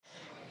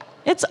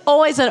It's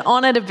always an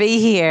honor to be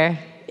here.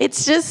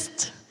 It's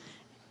just,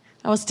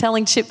 I was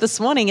telling Chip this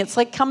morning, it's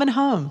like coming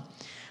home.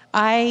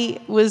 I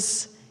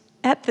was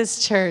at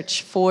this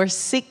church for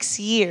 6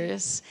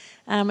 years.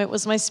 It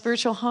was my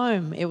spiritual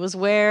home.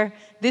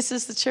 This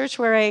is the church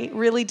where I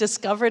really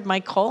discovered my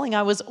calling.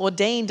 I was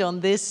ordained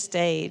on this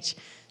stage,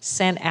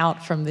 sent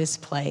out from this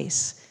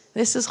place.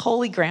 This is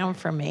holy ground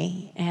for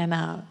me.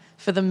 And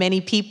for the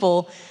many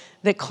people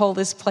that call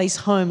this place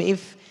home,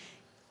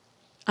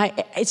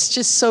 it's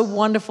just so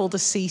wonderful to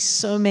see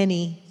so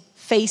many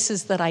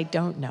faces that I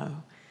don't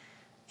know.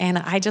 And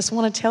I just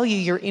want to tell you,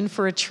 you're in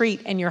for a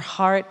treat, and your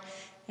heart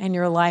and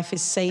your life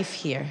is safe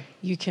here.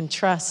 You can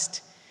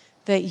trust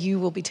that you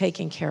will be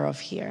taken care of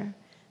here.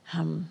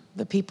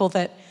 The people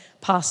that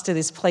pastor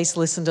this place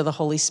listen to the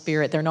Holy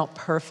Spirit. They're not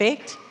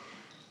perfect,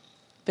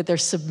 but they're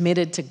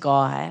submitted to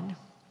God,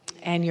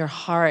 and your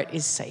heart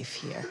is safe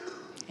here.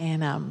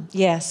 And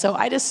so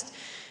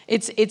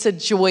it's a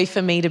joy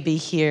for me to be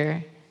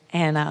here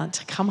and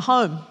to come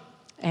home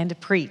and to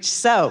preach.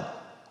 So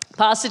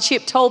Pastor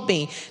Chip told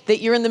me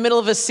that you're in the middle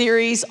of a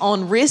series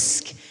on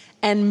risk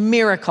and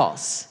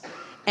miracles.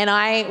 And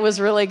I was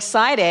really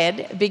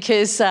excited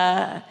because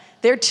there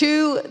are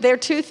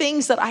two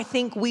things that I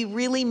think we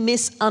really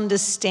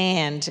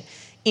misunderstand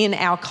in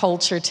our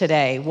culture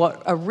today,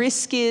 what a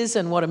risk is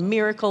and what a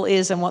miracle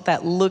is and what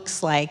that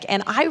looks like.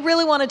 And I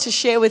really wanted to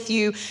share with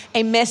you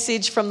a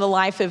message from the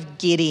life of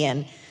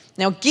Gideon.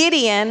 Now,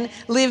 Gideon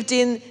lived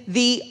in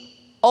the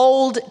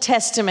Old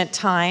Testament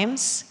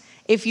times.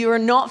 If you are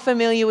not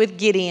familiar with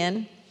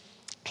Gideon,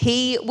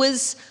 he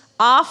was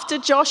after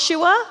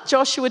Joshua.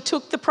 Joshua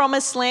took the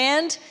promised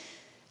land.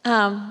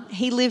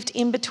 He lived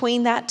in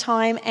between that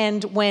time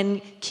and when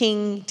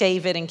King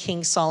David and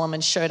King Solomon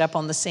showed up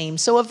on the scene.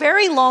 So a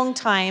very long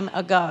time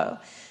ago,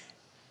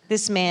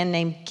 this man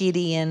named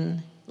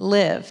Gideon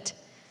lived.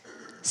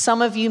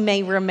 Some of you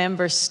may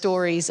remember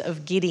stories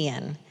of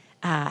Gideon,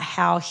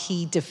 how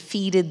he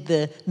defeated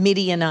the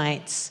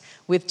Midianites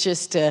with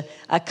just a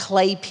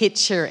clay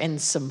pitcher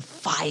and some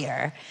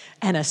fire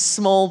and a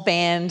small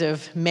band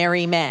of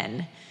merry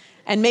men.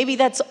 And maybe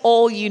that's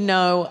all you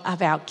know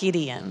about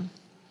Gideon.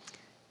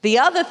 The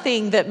other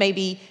thing that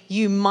maybe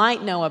you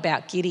might know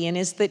about Gideon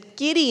is that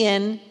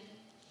Gideon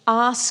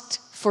asked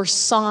for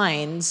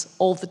signs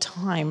all the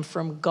time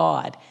from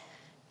God.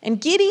 And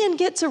Gideon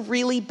gets a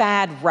really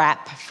bad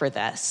rap for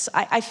this.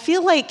 I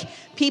feel like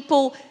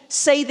people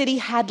say that he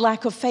had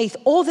lack of faith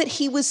or that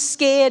he was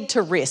scared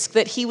to risk,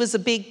 that he was a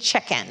big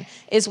chicken,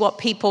 is what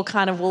people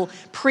kind of will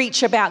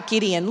preach about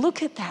Gideon.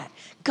 Look at that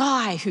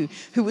guy who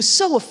was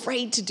so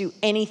afraid to do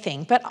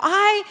anything. But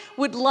I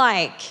would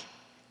like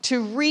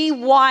to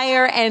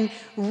rewire and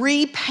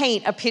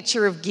repaint a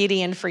picture of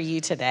Gideon for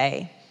you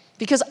today,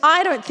 because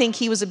I don't think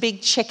he was a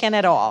big chicken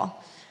at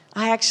all.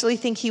 I actually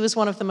think he was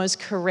one of the most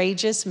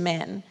courageous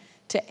men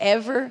to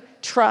ever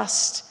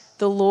trust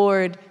the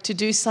Lord to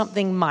do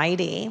something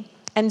mighty.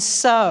 And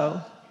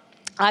so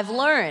I've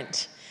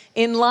learned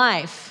in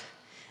life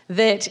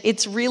that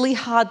it's really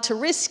hard to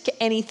risk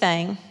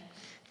anything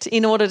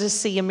in order to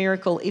see a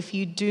miracle if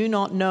you do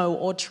not know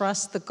or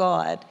trust the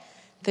God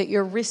that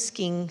you're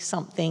risking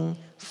something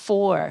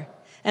for.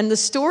 And the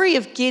story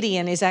of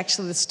Gideon is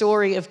actually the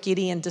story of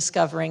Gideon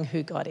discovering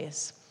who God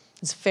is.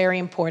 It's very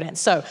important.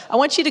 So I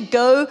want you to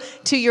go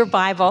to your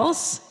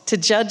Bibles, to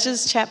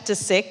Judges chapter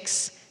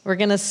 6. We're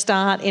going to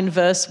start in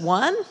verse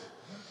 1.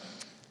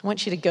 I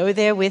want you to go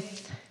there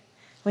with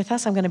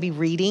us. I'm going to be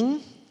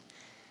reading.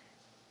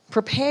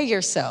 Prepare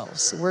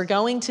yourselves. We're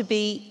going to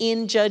be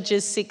in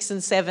Judges 6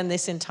 and 7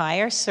 this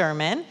entire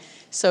sermon.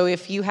 So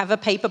if you have a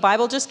paper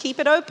Bible, just keep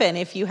it open.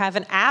 If you have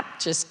an app,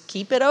 just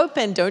keep it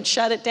open. Don't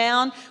shut it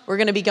down. We're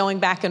going to be going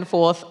back and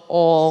forth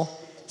all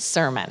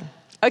sermon.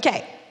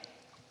 Okay.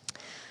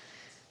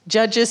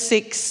 Judges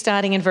 6,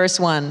 starting in verse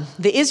 1.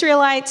 The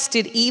Israelites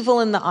did evil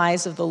in the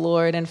eyes of the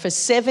Lord, and for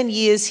 7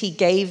 years he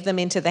gave them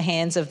into the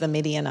hands of the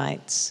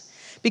Midianites.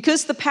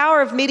 Because the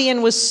power of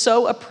Midian was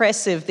so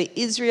oppressive, the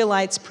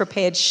Israelites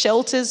prepared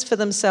shelters for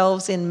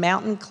themselves in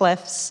mountain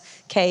clefts,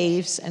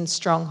 caves, and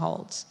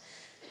strongholds.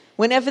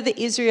 Whenever the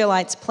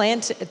Israelites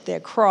planted their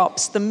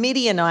crops, the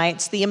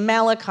Midianites, the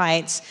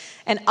Amalekites,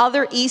 and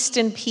other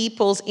eastern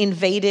peoples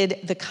invaded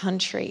the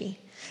country.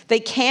 They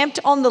camped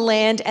on the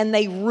land and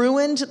they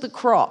ruined the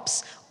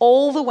crops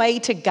all the way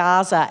to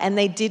Gaza, and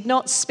they did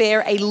not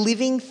spare a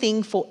living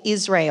thing for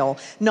Israel,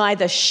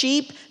 neither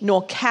sheep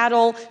nor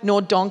cattle nor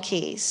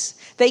donkeys.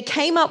 They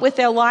came up with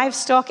their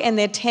livestock and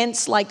their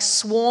tents like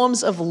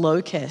swarms of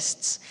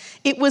locusts.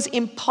 It was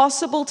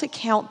impossible to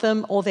count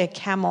them or their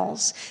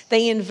camels.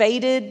 They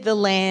invaded the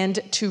land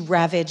to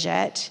ravage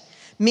it.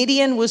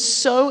 Midian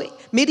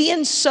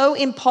so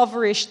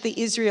impoverished the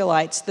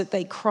Israelites that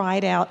they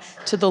cried out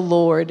to the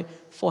Lord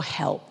for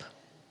help.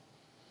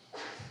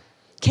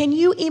 Can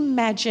you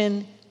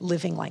imagine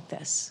living like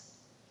this?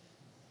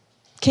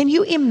 Can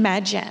you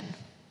imagine?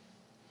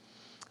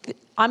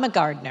 I'm a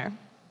gardener,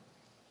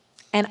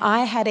 and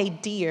I had a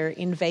deer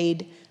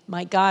invade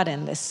my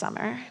garden this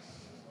summer.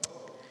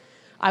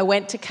 I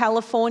went to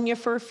California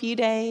for a few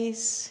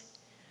days.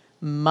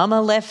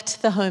 Mama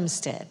left the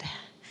homestead,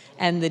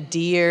 and the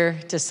deer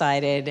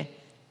decided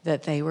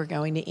that they were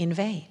going to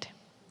invade.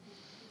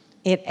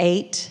 It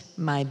ate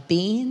my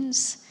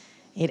beans,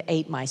 it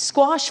ate my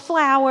squash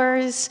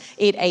flowers,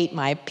 it ate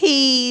my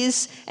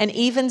peas, and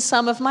even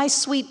some of my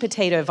sweet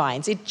potato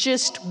vines. It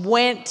just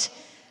went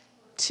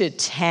to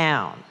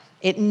town.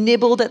 It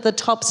nibbled at the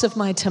tops of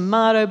my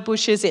tomato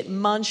bushes, it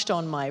munched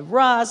on my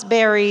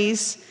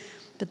raspberries.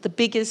 But the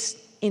biggest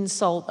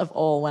insult of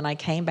all when I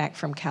came back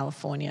from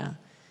California,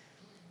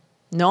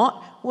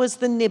 not was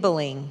the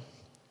nibbling,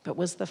 but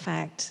was the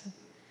fact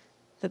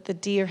that the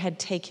deer had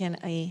taken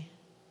a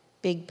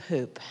big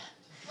poop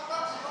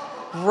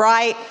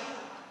right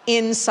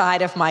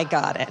inside of my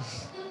garden.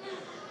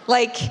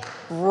 Like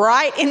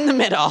right in the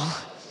middle.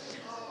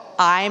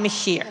 I'm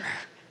here.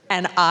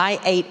 And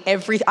I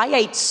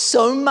ate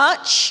so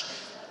much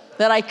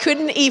that I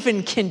couldn't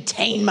even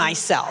contain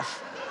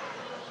myself.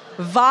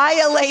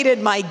 Violated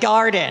my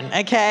garden,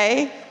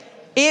 okay?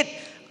 It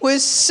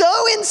was so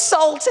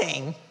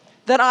insulting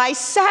that I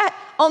sat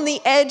on the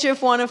edge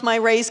of one of my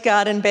raised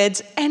garden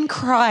beds and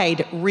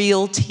cried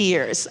real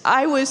tears.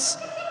 I was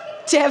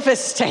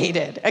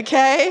devastated,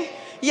 okay?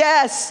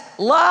 Yes,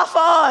 laugh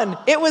on.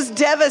 It was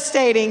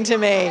devastating to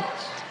me.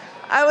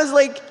 I was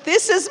like,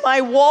 this is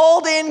my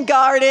walled-in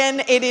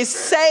garden. It is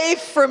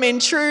safe from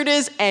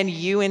intruders, and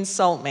you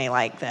insult me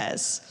like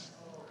this.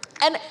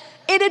 And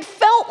it had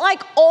felt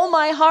like all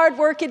my hard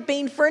work had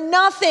been for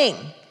nothing.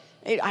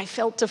 I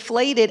felt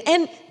deflated.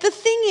 And the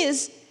thing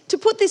is, to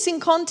put this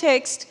in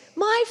context,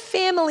 my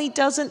family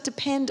doesn't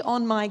depend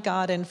on my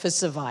garden for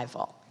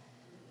survival.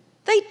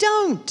 They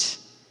don't.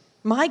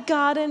 My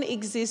garden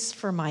exists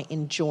for my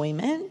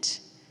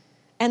enjoyment.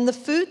 And the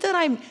food that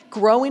I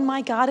grow in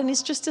my garden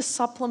is just a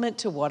supplement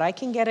to what I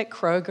can get at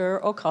Kroger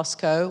or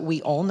Costco.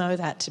 We all know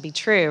that to be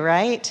true,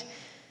 right?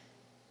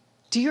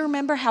 Do you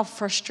remember how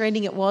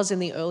frustrating it was in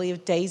the early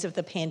days of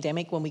the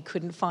pandemic when we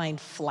couldn't find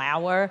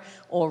flour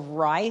or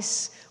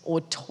rice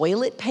or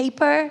toilet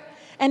paper?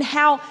 And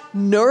how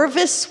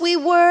nervous we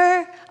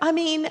were? I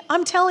mean,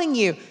 I'm telling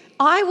you,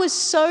 I was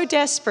so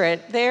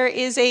desperate. There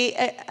is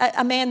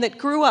a man that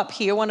grew up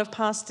here, one of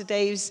Pastor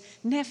Dave's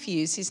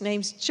nephews. His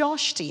name's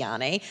Josh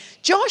Diani.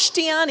 Josh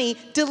Diani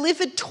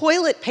delivered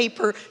toilet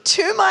paper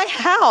to my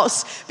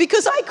house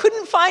because I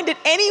couldn't find it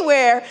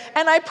anywhere.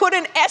 And I put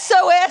an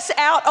SOS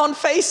out on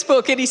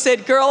Facebook and he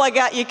said, girl, I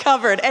got you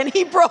covered. And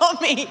he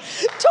brought me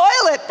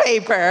toilet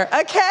paper,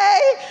 okay?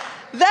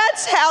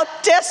 That's how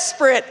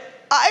desperate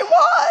I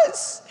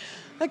was,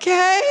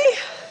 okay?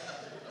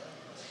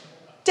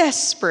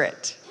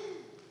 Desperate.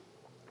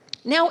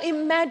 Now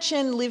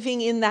imagine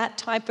living in that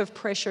type of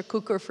pressure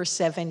cooker for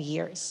 7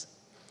 years.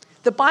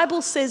 The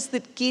Bible says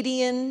that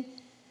Gideon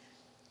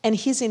and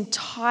his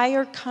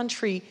entire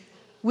country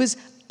was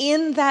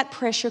in that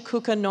pressure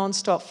cooker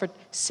nonstop for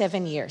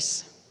 7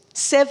 years.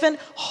 7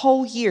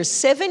 whole years.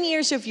 7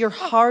 years of your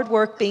hard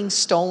work being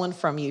stolen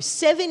from you.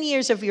 7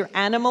 years of your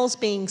animals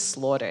being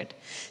slaughtered.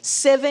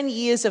 7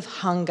 years of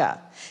hunger.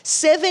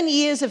 7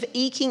 years of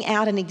eking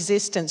out an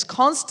existence,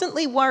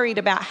 constantly worried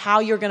about how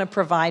you're going to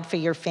provide for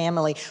your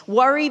family,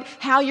 worried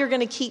how you're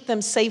going to keep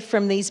them safe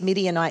from these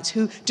Midianites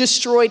who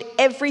destroyed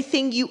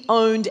everything you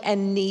owned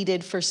and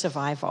needed for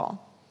survival.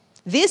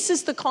 This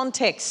is the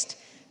context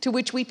to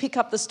which we pick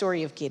up the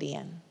story of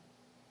Gideon.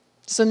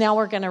 So now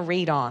we're going to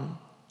read on.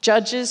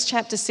 Judges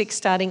chapter 6,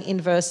 starting in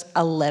verse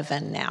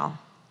 11 now.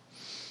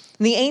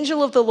 And the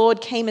angel of the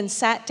Lord came and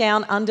sat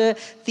down under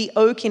the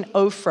oak in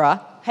Ophrah.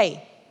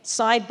 Hey,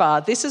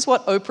 sidebar, this is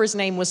what Oprah's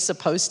name was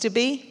supposed to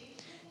be.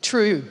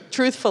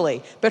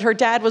 Truthfully. But her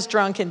dad was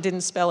drunk and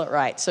didn't spell it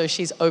right, so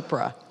she's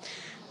Oprah.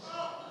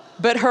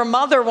 But her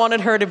mother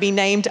wanted her to be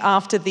named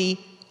after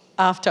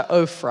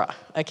Ophrah,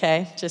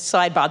 okay? Just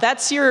sidebar.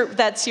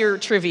 That's your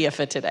trivia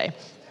for today.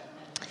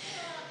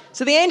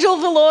 So the angel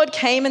of the Lord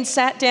came and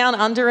sat down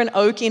under an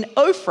oak in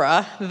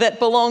Ophrah that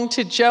belonged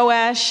to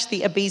Joash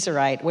the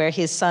Abiezrite, where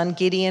his son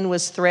Gideon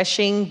was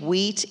threshing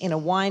wheat in a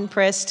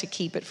winepress to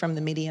keep it from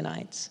the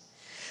Midianites.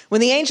 When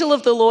the angel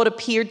of the Lord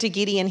appeared to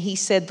Gideon, he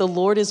said, "The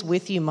Lord is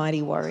with you,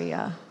 mighty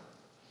warrior."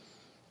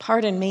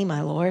 "Pardon me, my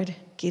Lord,"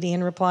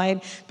 Gideon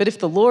replied, "but if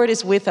the Lord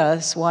is with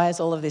us, why has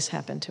all of this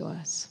happened to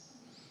us?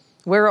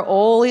 Where are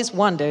all his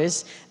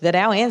wonders that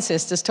our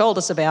ancestors told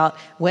us about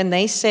when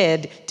they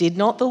said, 'Did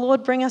not the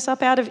Lord bring us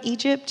up out of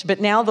Egypt?' But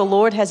now the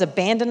Lord has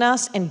abandoned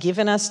us and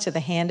given us to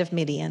the hand of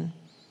Midian."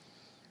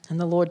 And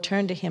the Lord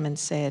turned to him and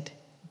said,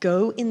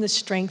 "Go in the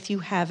strength you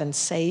have and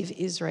save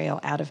Israel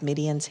out of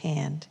Midian's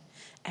hand.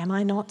 Am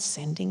I not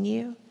sending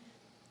you?"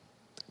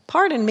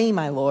 "Pardon me,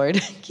 my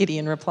Lord,"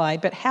 Gideon replied,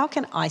 "but how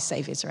can I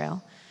save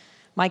Israel?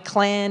 My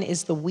clan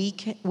is the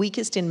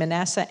weakest in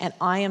Manasseh, and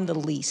I am the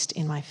least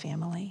in my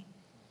family."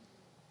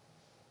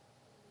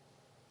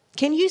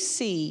 Can you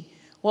see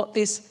what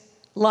this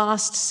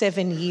last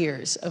 7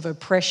 years of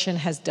oppression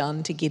has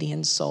done to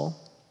Gideon's soul?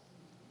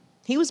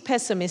 He was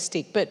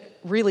pessimistic, but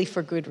really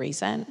for good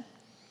reason.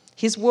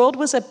 His world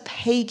was a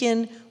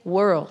pagan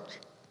world.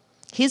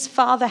 His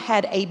father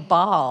had a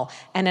Baal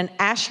and an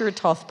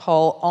Asheratoth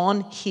pole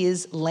on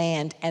his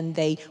land, and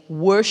they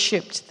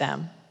worshipped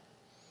them.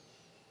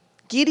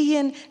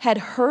 Gideon had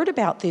heard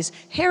about this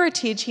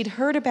heritage. He'd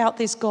heard about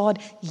this God,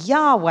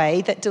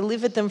 Yahweh, that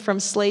delivered them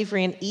from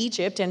slavery in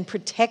Egypt and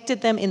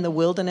protected them in the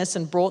wilderness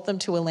and brought them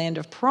to a land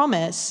of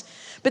promise.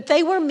 But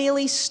they were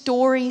merely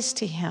stories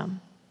to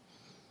him.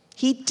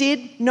 He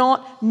did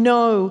not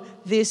know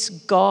this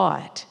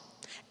God.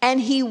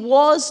 And he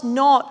was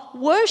not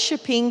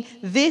worshiping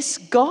this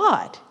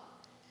God.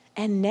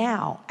 And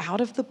now,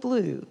 out of the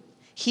blue,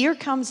 here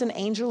comes an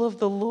angel of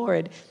the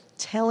Lord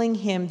telling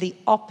him the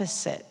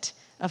opposite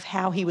of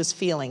how he was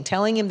feeling,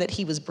 telling him that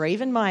he was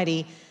brave and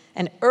mighty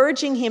and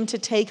urging him to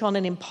take on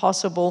an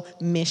impossible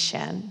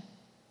mission.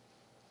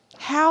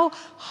 How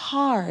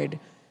hard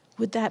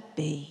would that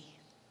be?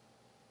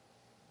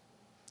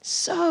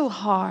 So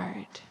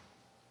hard.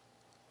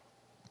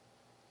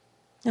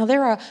 Now,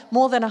 there are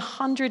more than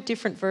 100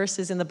 different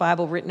verses in the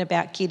Bible written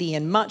about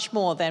Gideon, much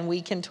more than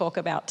we can talk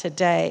about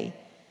today.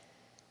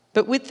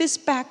 But with this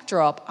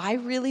backdrop, I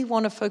really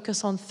want to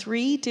focus on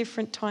 3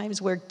 different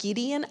times where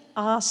Gideon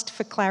asked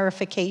for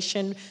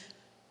clarification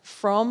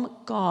from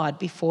God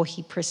before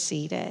he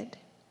proceeded.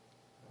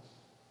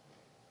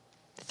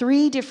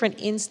 3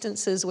 different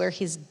instances where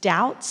his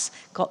doubts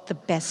got the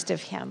best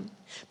of him.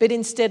 But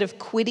instead of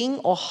quitting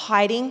or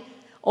hiding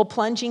or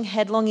plunging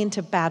headlong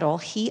into battle,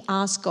 he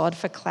asked God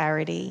for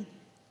clarity.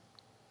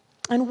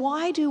 And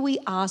why do we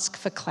ask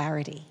for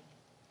clarity?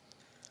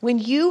 When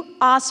you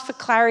ask for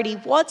clarity,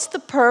 what's the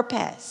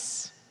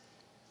purpose?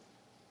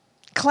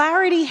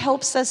 Clarity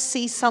helps us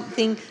see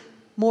something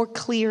more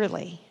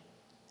clearly.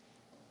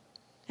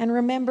 And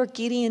remember,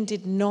 Gideon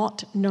did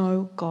not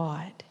know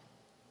God.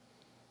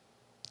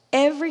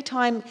 Every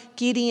time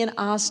Gideon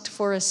asked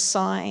for a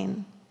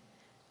sign,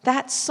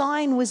 that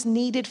sign was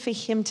needed for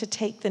him to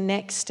take the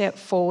next step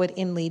forward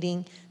in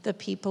leading the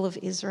people of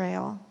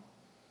Israel.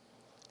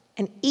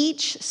 And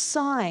each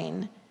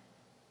sign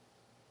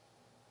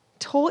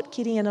taught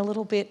Gideon a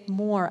little bit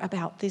more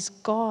about this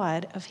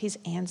God of his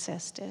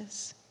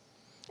ancestors.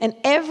 And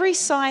every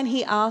sign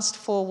he asked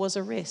for was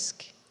a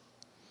risk.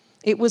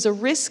 It was a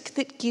risk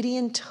that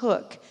Gideon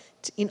took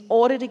in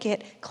order to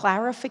get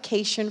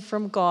clarification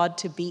from God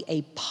to be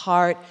a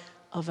part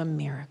of a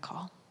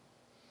miracle.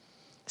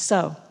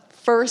 So,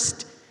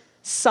 first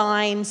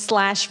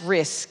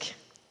sign/risk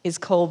is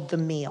called the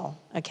meal,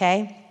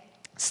 okay?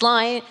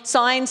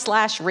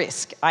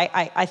 Sign/risk.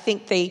 I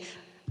think they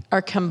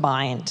are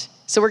combined.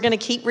 So we're going to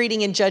keep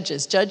reading in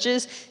Judges.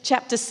 Judges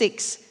chapter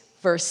 6,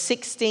 verse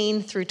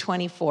 16 through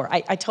 24.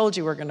 I told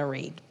you we're going to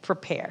read.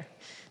 Prepare.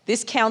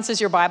 This counts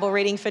as your Bible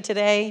reading for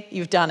today.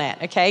 You've done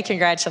it, okay?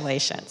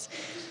 Congratulations.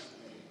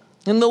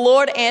 And the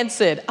Lord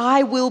answered,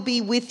 I will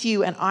be with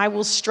you, and I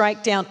will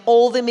strike down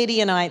all the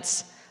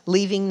Midianites,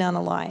 leaving none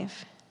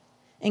alive.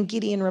 And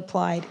Gideon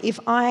replied, if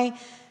I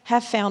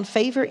have found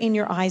favor in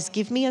your eyes,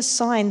 give me a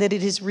sign that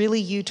it is really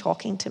you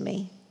talking to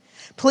me.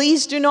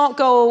 Please do not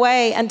go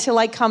away until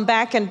I come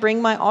back and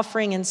bring my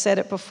offering and set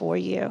it before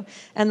you.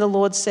 And the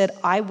Lord said,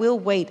 I will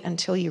wait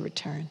until you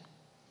return.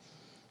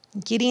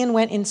 Gideon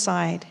went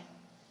inside,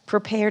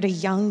 prepared a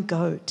young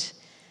goat,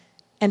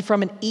 and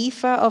from an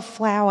ephah of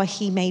flour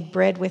he made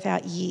bread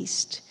without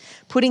yeast.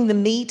 Putting the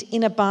meat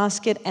in a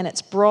basket and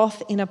its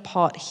broth in a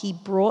pot, he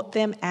brought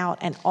them out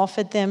and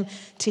offered them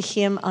to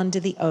him under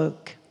the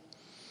oak.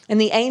 And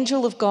the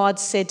angel of God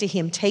said to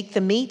him, take the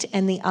meat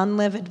and the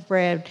unleavened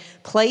bread,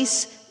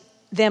 place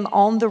them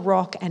on the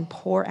rock and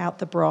pour out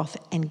the broth.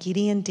 And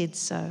Gideon did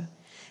so.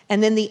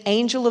 And then the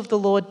angel of the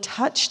Lord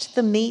touched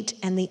the meat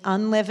and the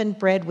unleavened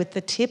bread with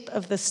the tip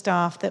of the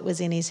staff that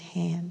was in his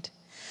hand.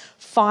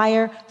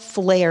 Fire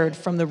flared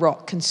from the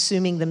rock,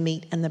 consuming the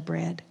meat and the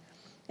bread.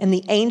 And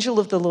the angel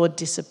of the Lord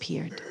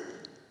disappeared.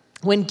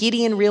 When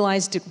Gideon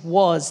realized it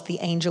was the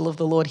angel of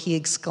the Lord, he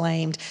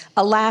exclaimed,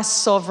 alas,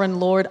 sovereign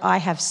Lord, I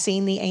have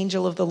seen the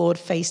angel of the Lord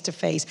face to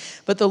face.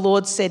 But the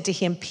Lord said to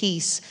him,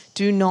 peace,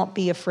 do not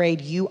be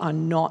afraid. You are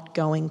not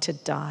going to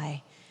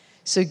die.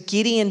 So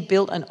Gideon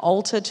built an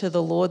altar to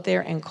the Lord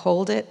there and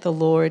called it, the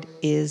Lord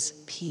is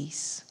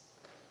peace.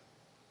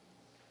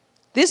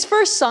 This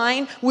first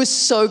sign was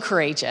so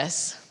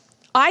courageous.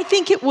 I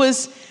think it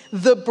was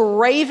the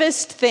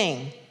bravest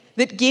thing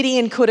that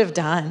Gideon could have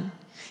done.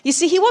 You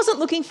see, he wasn't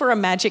looking for a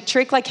magic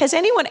trick. Like, has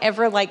anyone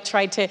ever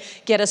tried to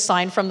get a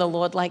sign from the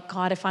Lord? Like,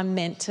 God, if I'm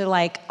meant to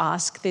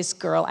ask this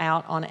girl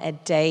out on a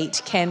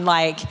date, can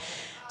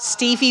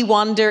Stevie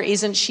Wonder,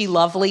 Isn't She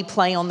Lovely,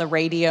 play on the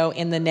radio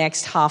in the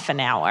next half an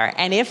hour?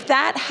 And if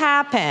that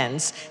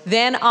happens,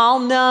 then I'll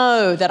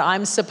know that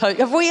I'm supposed,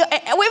 we've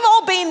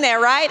all been there,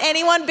 right?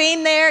 Anyone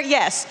been there?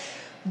 Yes.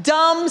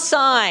 Dumb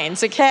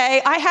signs, okay?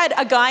 I had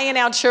a guy in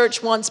our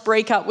church once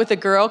break up with a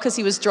girl because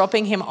he was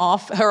dropping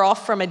her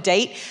off from a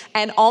date,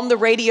 and on the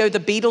radio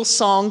the Beatles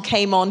song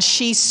came on,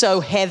 She's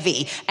So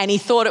Heavy, and he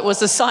thought it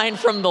was a sign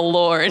from the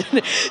Lord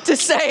to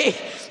say,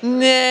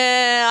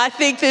 nah, I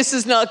think this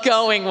is not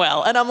going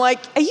well. And I'm like,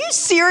 are you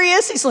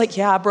serious? He's like,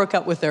 yeah, I broke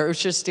up with her.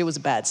 It was a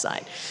bad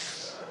sign.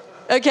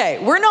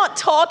 Okay, we're not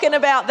talking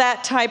about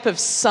that type of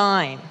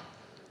sign.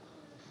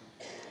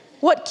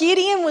 What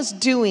Gideon was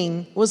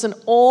doing was an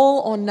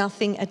all or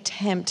nothing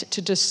attempt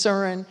to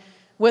discern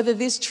whether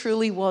this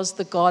truly was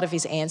the God of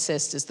his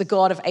ancestors, the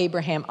God of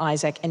Abraham,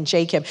 Isaac, and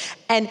Jacob.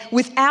 And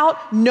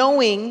without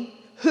knowing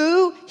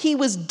who he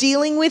was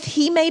dealing with,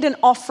 he made an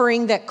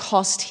offering that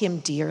cost him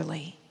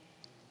dearly.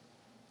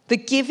 The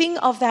giving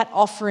of that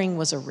offering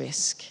was a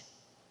risk.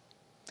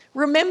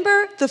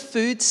 Remember the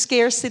food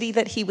scarcity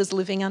that he was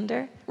living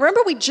under?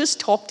 Remember we just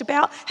talked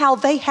about how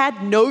they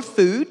had no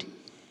food?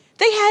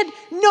 They had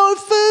no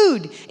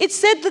food. It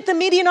said that the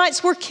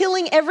Midianites were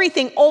killing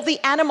everything, all the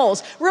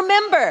animals.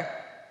 Remember,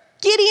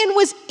 Gideon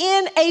was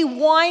in a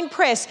wine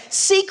press,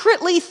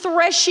 secretly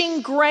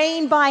threshing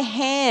grain by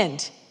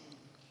hand.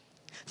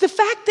 The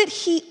fact that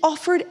he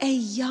offered a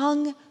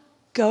young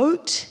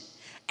goat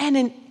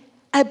and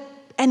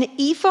an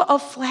ephah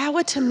of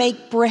flour to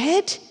make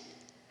bread,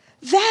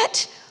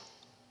 that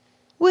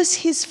was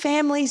his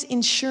family's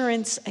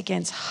insurance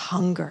against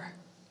hunger.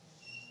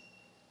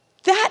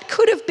 That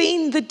could have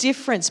been the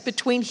difference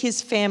between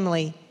his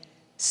family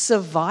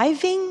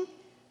surviving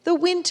the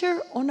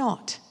winter or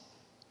not.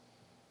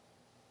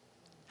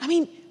 I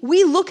mean,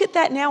 we look at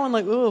that now and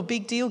like, oh,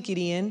 big deal,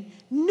 Gideon.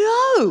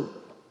 No.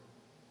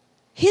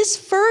 His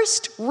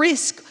first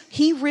risk,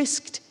 he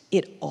risked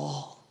it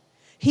all.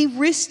 He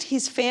risked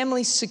his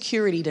family's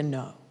security to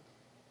know.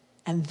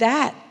 And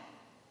that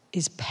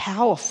is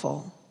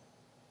powerful.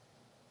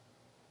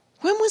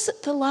 When was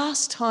it the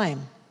last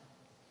time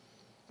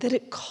that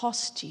it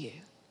cost you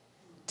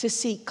to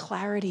seek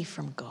clarity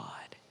from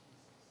God?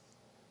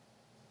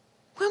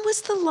 When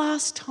was the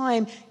last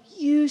time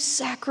you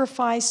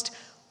sacrificed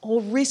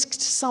or risked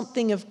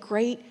something of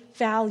great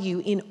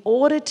value in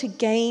order to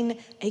gain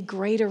a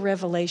greater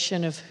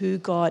revelation of who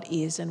God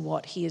is and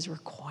what he is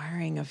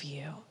requiring of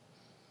you?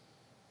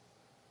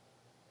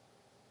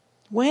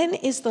 When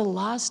is the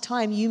last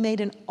time you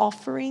made an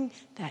offering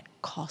that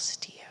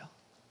cost you?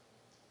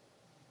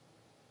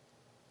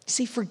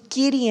 See, for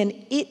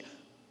Gideon, it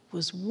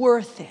was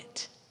worth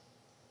it.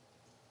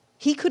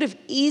 He could have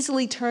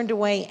easily turned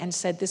away and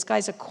said, this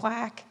guy's a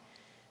quack.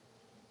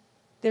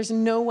 There's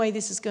no way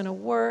this is going to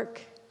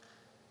work.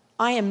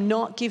 I am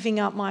not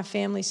giving up my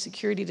family's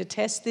security to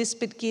test this.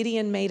 But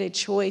Gideon made a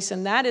choice,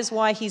 and that is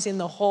why he's in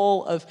the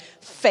hall of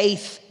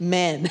faith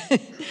men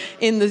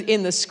in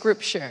the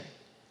scripture,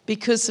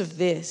 because of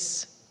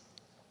this.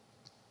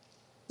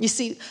 You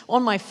see,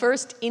 on my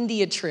first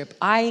India trip,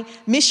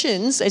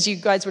 missions, as you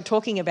guys were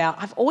talking about,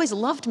 I've always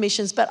loved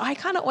missions, but I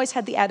kind of always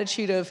had the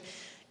attitude of,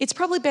 it's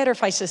probably better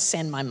if I just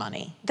send my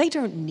money. They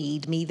don't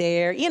need me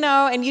there,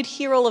 and you'd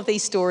hear all of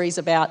these stories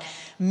about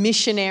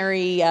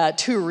missionary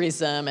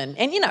tourism and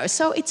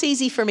so it's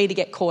easy for me to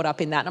get caught up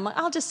in that. And I'm like,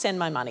 I'll just send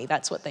my money.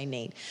 That's what they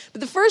need.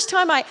 But the first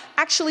time I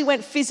actually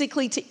went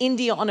physically to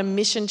India on a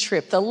mission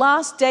trip, the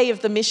last day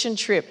of the mission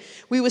trip,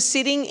 we were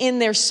sitting in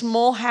their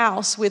small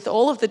house with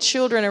all of the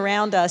children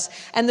around us,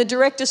 and the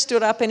director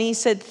stood up and he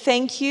said,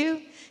 thank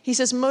you. He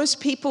says, most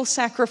people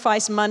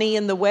sacrifice money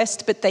in the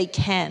West, but they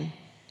can.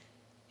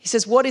 He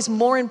says, what is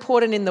more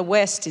important in the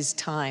West is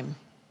time.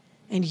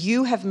 And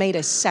you have made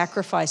a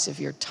sacrifice of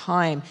your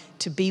time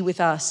to be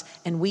with us,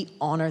 and we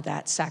honor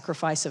that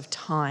sacrifice of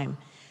time.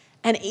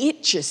 And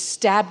it just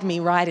stabbed me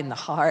right in the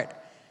heart.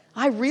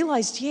 I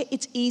realized,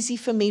 it's easy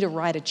for me to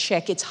write a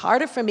check. It's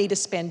harder for me to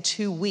spend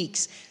 2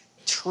 weeks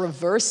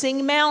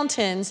traversing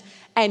mountains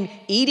and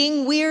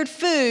eating weird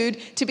food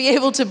to be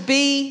able to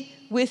be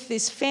with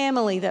this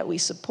family that we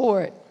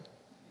support.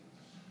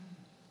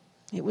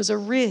 It was a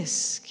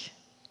risk.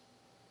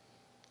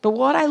 But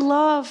what I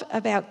love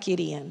about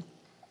Gideon,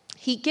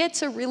 he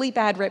gets a really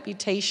bad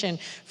reputation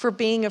for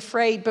being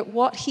afraid, but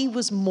what he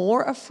was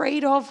more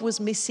afraid of was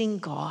missing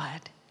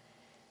God.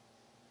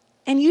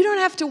 And you don't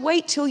have to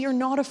wait till you're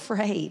not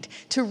afraid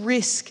to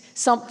risk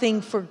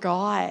something for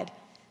God.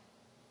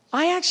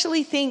 I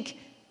actually think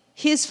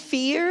his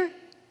fear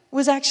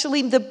was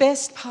actually the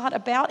best part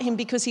about him,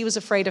 because he was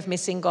afraid of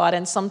missing God.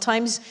 And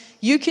sometimes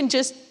you can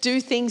just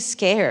do things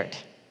scared.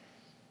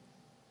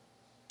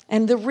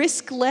 And the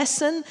risk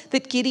lesson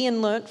that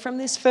Gideon learned from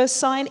this first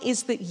sign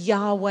is that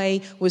Yahweh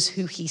was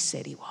who he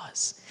said he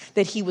was,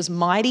 that he was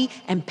mighty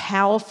and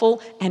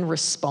powerful and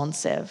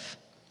responsive.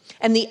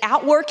 And the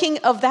outworking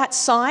of that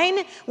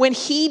sign, when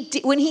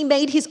he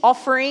made his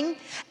offering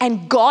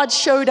and God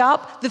showed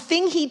up, the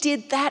thing he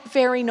did that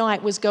very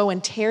night was go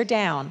and tear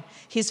down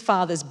his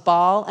father's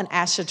Baal and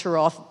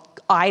Ashtaroth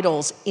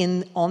idols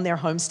on their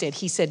homestead.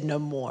 He said no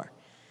more.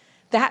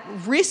 That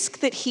risk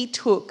that he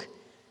took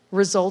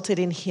resulted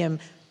in him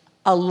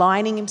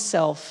aligning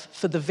himself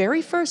for the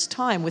very first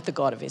time with the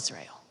God of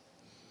Israel.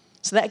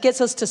 So that gets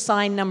us to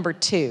sign number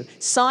 2.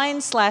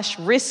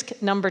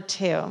 Sign/risk number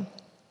 2,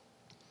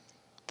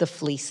 the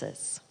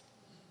fleeces.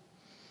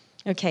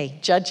 Okay,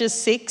 Judges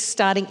 6,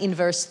 starting in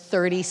verse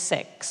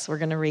 36. We're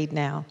going to read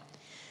now.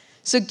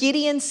 So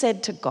Gideon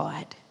said to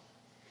God,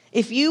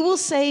 if you will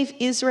save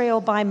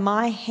Israel by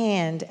my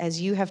hand as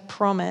you have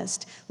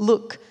promised,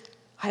 look,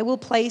 I will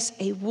place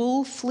a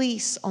wool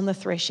fleece on the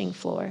threshing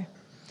floor.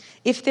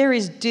 If there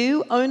is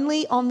dew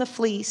only on the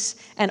fleece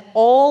and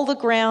all the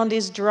ground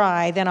is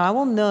dry, then I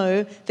will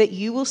know that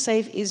you will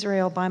save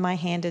Israel by my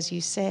hand as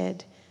you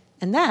said.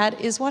 And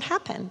that is what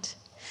happened.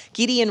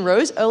 Gideon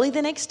rose early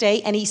the next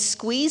day and he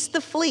squeezed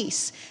the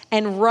fleece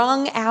and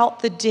wrung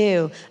out the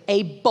dew,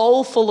 a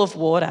bowl full of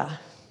water.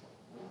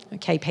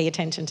 Okay, pay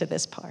attention to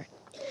this part.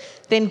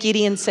 Then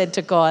Gideon said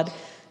to God,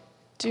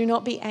 "Do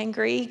not be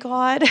angry,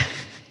 God.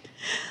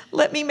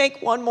 Let me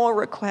make one more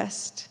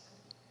request.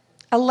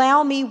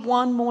 Allow me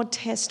one more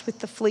test with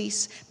the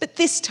fleece, but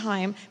this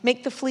time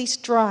make the fleece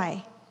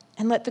dry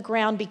and let the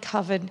ground be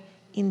covered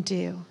in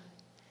dew."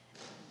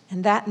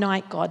 And that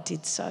night God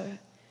did so.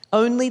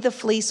 Only the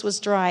fleece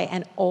was dry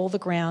and all the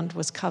ground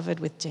was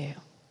covered with dew.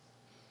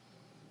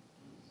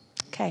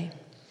 Okay.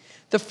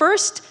 The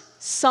first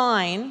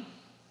sign/risk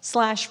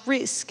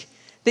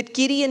that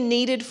Gideon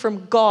needed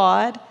from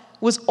God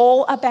was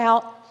all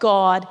about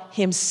God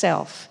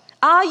himself.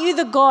 Are you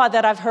the God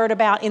that I've heard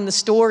about in the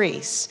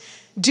stories?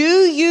 Do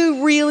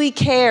you really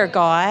care,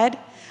 God?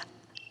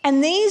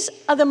 And these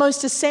are the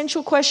most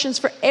essential questions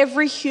for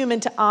every human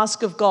to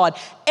ask of God.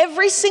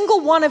 Every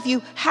single one of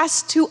you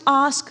has to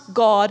ask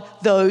God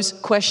those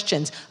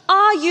questions.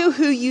 Are you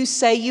who you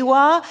say you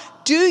are?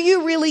 Do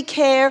you really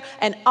care?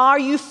 And are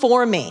you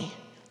for me?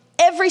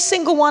 Every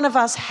single one of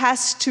us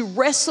has to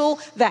wrestle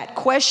that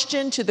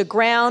question to the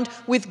ground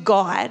with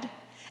God.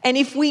 And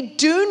if we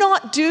do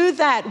not do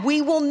that,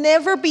 we will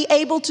never be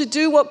able to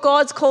do what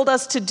God's called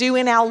us to do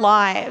in our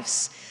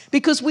lives.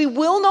 Because we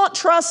will not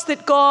trust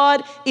that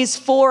God is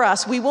for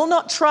us. We will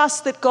not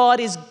trust that God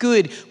is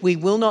good. We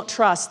will not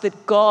trust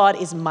that God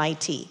is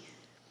mighty.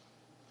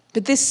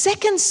 But this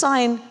second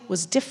sign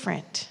was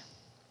different.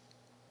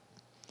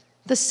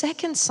 The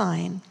second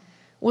sign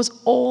was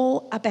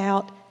all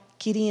about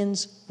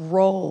Gideon's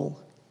role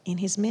in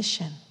his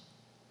mission.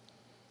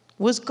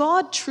 Was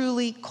God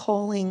truly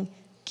calling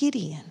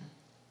Gideon?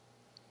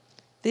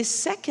 This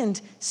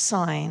second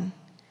sign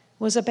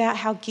was about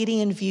how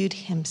Gideon viewed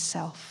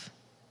himself.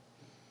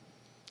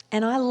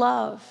 And I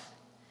love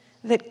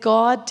that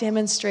God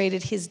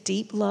demonstrated his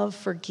deep love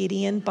for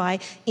Gideon by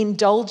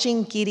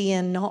indulging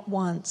Gideon not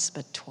once,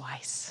 but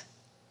twice.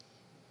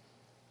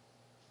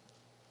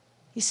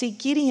 You see,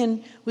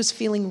 Gideon was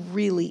feeling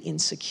really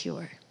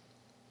insecure.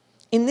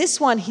 In this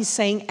one, he's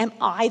saying, am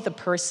I the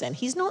person?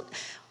 He's not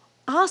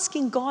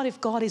asking God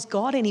if God is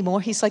God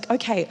anymore. He's like,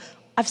 okay,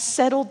 I've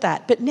settled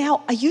that. But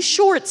now, are you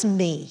sure it's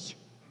me?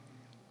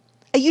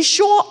 Are you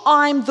sure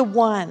I'm the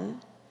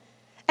one?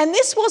 And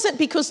this wasn't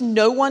because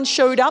no one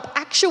showed up.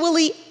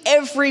 Actually,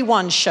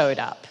 everyone showed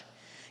up.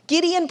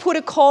 Gideon put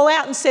a call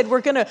out and said,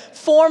 we're going to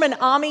form an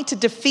army to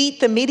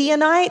defeat the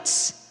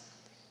Midianites.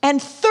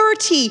 And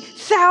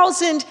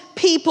 30,000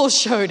 people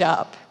showed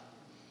up.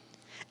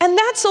 And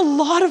that's a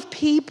lot of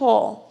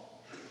people,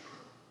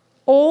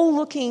 all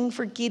looking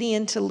for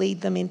Gideon to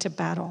lead them into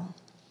battle.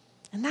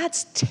 And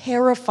that's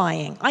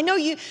terrifying. I know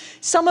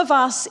some of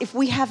us, if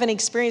we haven't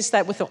experienced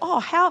that with,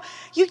 how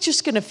you're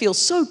just going to feel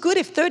so good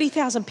if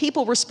 30,000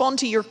 people respond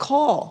to your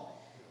call.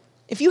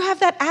 If you have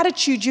that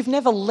attitude, you've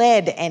never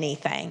led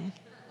anything.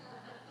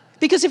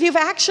 Because if you've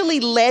actually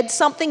led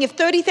something, if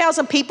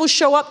 30,000 people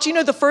show up, do you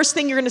know the first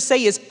thing you're going to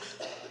say is,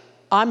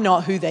 I'm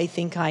not who they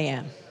think I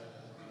am.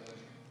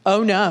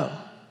 Oh no.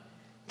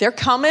 They're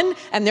coming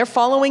and they're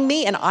following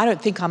me and I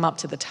don't think I'm up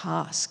to the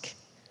task.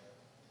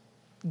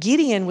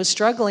 Gideon was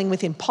struggling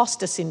with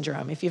imposter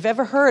syndrome. If you've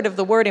ever heard of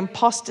the word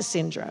imposter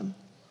syndrome,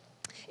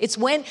 it's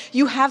when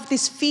you have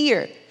this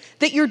fear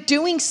that you're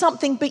doing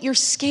something, but you're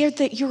scared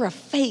that you're a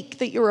fake,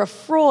 that you're a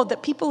fraud,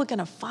 that people are going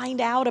to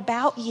find out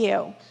about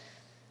you,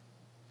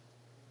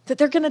 that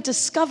they're going to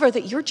discover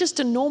that you're just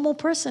a normal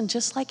person,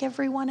 just like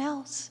everyone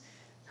else.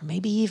 Or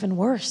maybe even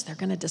worse, they're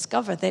going to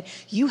discover that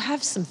you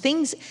have some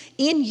things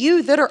in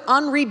you that are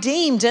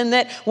unredeemed, and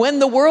that when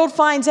the world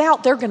finds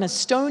out, they're going to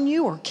stone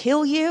you or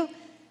kill you.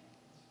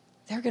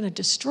 They're going to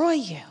destroy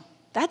you.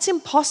 That's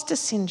imposter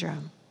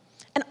syndrome.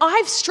 And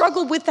I've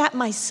struggled with that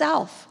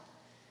myself.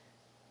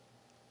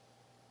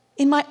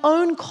 In my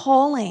own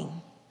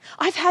calling,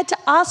 I've had to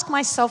ask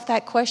myself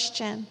that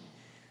question.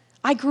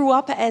 I grew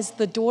up as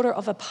the daughter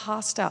of a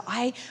pastor.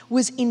 I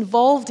was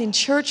involved in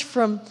church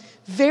from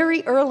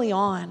very early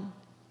on.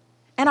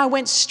 And I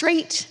went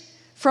straight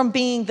from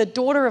being the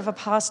daughter of a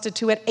pastor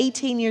to, at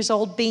 18 years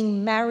old,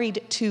 being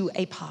married to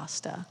a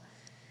pastor.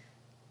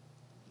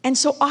 And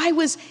so I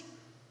was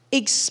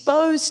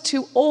exposed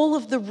to all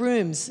of the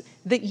rooms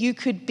that you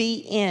could be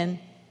in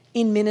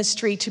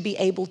ministry to be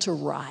able to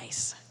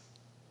rise.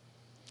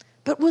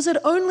 But was it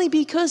only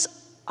because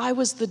I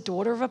was the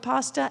daughter of a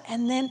pastor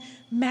and then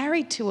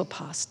married to a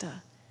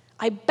pastor?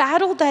 I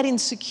battled that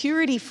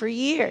insecurity for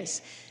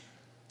years.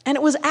 And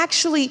it was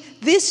actually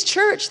this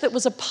church that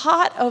was a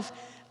part of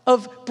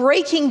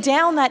breaking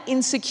down that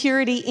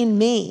insecurity in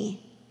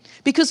me.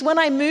 Because when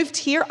I moved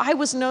here, I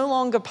was no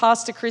longer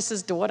Pastor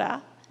Chris's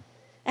daughter.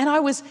 And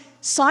I was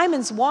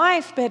Simon's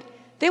wife, but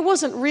there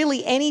wasn't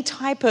really any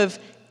type of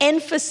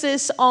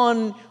emphasis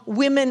on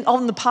women,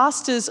 on the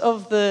pastors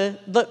of the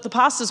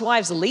pastors'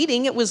 wives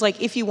leading. It was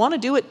like, if you want to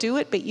do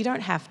it, but you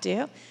don't have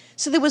to.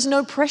 So there was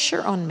no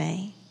pressure on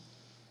me.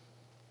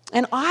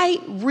 And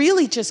I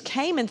really just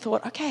came and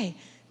thought, okay,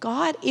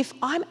 God, if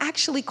I'm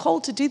actually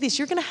called to do this,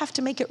 you're going to have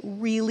to make it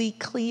really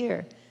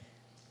clear.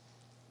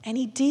 And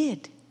he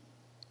did.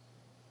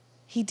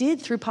 He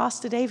did through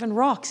Pastor Dave and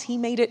Rox. He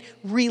made it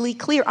really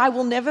clear. I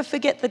will never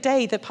forget the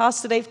day that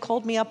Pastor Dave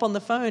called me up on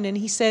the phone and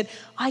he said,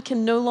 I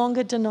can no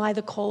longer deny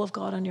the call of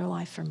God on your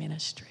life for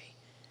ministry.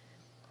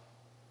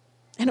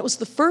 And it was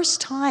the first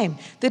time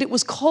that it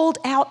was called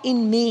out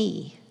in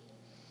me.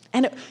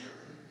 And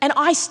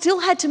I still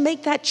had to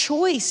make that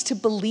choice to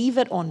believe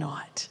it or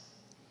not.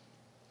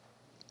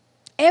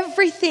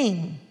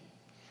 Everything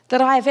that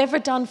I have ever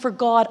done for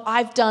God,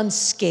 I've done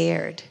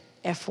scared,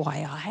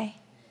 FYI.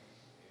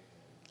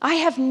 I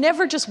have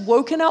never just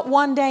woken up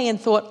one day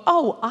and thought,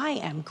 oh, I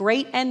am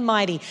great and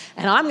mighty,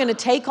 and I'm going to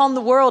take on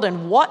the world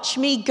and watch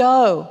me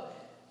go.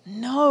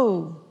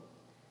 No.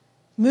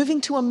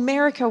 Moving to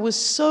America was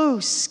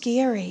so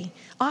scary.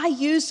 I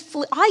use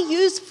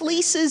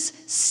fleeces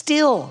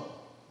still.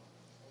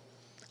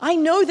 I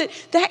know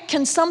that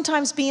can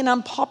sometimes be an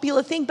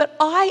unpopular thing, but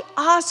I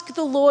ask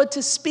the Lord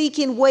to speak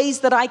in ways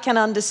that I can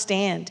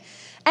understand.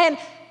 And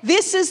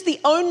this is the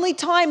only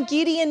time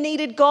Gideon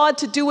needed God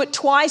to do it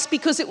twice,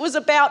 because it was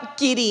about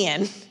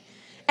Gideon.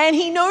 And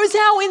he knows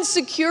how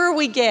insecure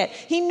we get.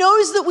 He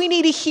knows that we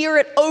need to hear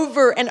it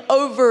over and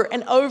over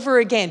and over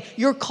again.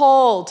 You're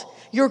called.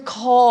 You're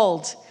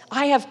called.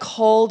 I have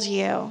called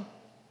you.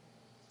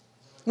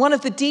 One of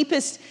the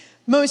deepest,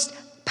 most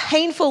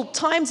painful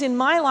times in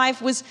my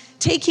life was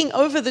taking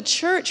over the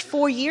church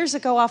 4 years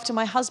ago after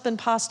my husband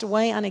passed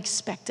away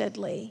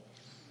unexpectedly.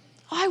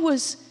 I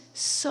was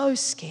so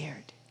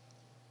scared.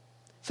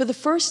 For the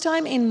first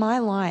time in my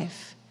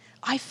life,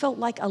 I felt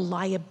like a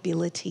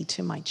liability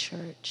to my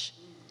church.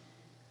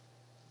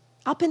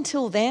 Up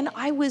until then,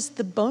 I was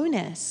the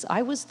bonus.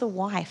 I was the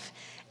wife.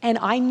 And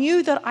I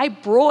knew that I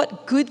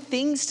brought good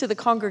things to the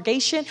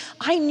congregation.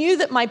 I knew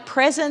that my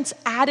presence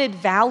added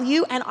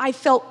value, and I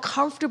felt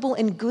comfortable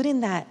and good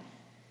in that.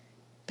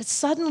 But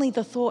suddenly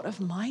the thought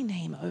of my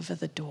name over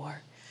the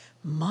door,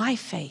 my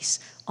face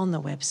on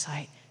the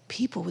website,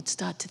 people would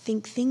start to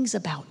think things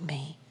about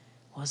me.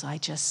 Was I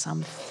just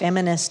some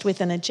feminist with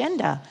an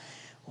agenda?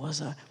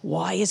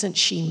 Why isn't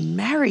she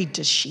married?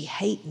 Does she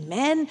hate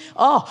men?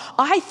 Oh,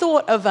 I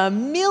thought of a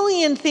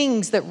million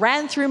things that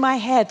ran through my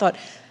head.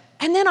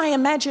 And then I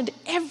imagined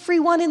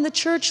everyone in the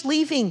church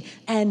leaving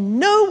and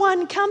no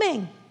one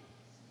coming.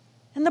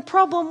 And the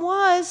problem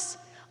was,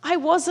 I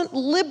wasn't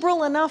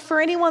liberal enough for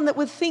anyone that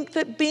would think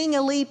that being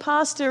a lead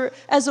pastor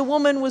as a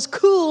woman was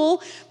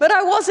cool, but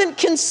I wasn't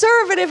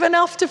conservative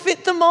enough to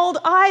fit the mold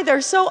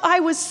either. So I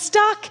was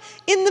stuck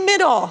in the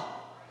middle.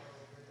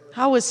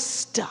 I was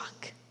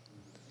stuck.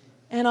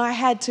 And I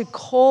had to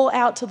call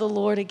out to the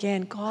Lord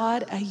again,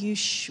 God, are you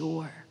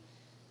sure?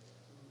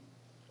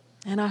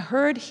 And I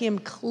heard him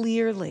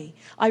clearly.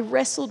 I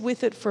wrestled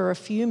with it for a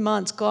few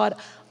months. God,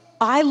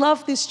 I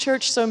love this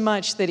church so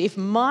much that if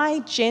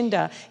my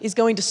gender is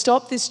going to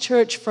stop this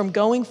church from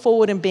going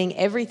forward and being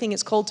everything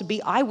it's called to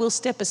be, I will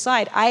step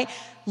aside. I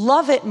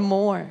love it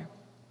more.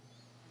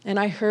 And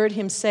I heard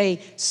him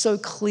say so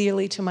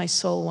clearly to my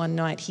soul one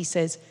night, he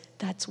says,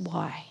 that's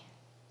why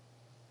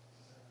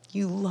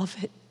you love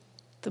it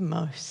the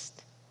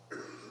most.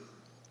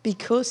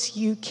 Because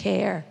you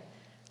care,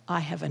 I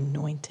have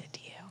anointed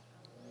you.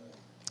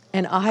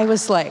 And I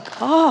was like,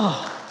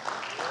 I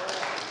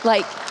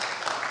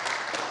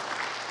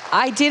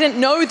didn't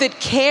know that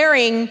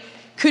caring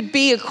could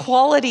be a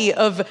quality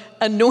of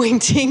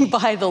anointing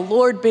by the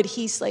Lord, but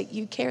he's like,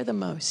 you care the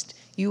most.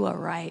 You are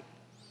right.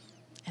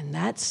 And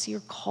that's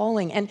your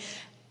calling. And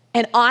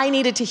I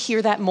needed to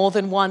hear that more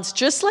than once,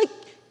 just like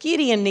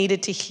Gideon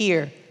needed to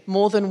hear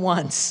more than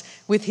once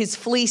with his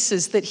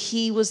fleeces that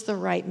he was the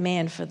right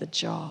man for the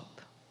job.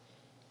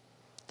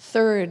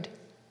 Third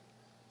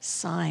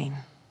sign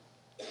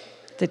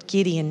that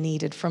Gideon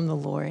needed from the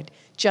Lord,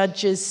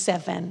 Judges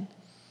 7.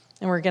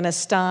 And we're going to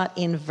start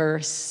in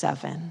verse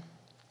 7.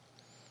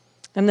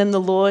 And then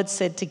the Lord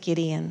said to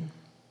Gideon,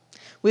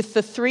 with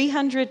the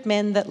 300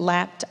 men that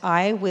lapped,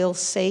 I will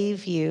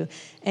save you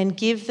and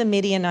give the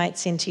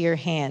Midianites into your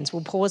hands.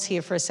 We'll pause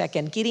here for a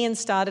second. Gideon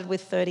started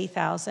with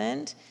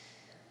 30,000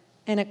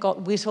 and it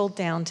got whittled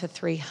down to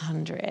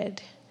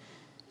 300.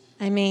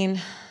 I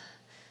mean,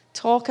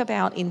 talk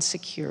about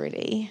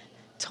insecurity.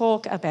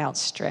 Talk about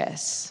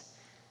stress.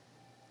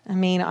 I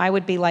mean, I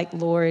would be like,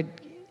 Lord,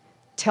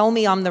 tell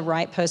me I'm the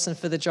right person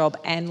for the job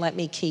and let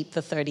me keep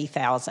the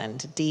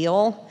 30,000.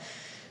 Deal?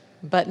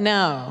 But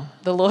no,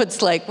 the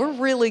Lord's like, we're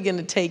really going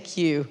to take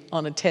you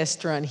on a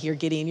test run here,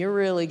 Gideon. You're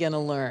really going to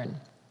learn.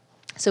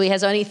 So he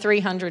has only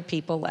 300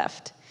 people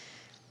left.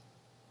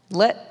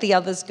 Let the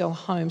others go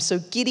home. So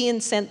Gideon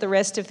sent the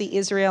rest of the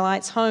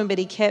Israelites home, but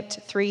he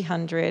kept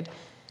 300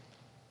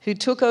 who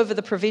took over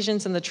the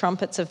provisions and the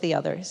trumpets of the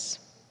others.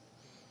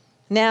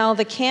 Now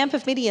the camp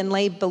of Midian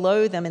lay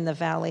below them in the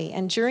valley,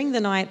 and during the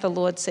night the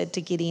Lord said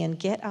to Gideon,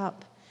 get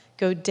up,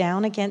 go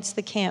down against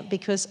the camp,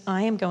 because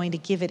I am going to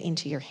give it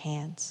into your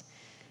hands.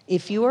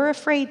 If you are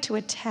afraid to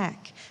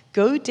attack,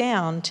 go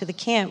down to the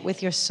camp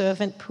with your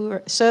servant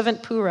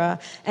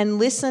Purah and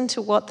listen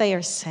to what they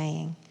are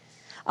saying.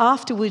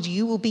 Afterward,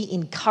 you will be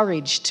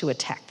encouraged to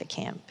attack the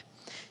camp."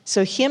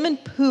 So him and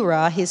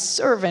Purah, his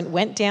servant,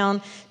 went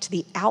down to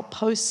the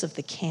outposts of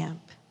the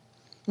camp.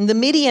 And the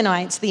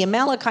Midianites, the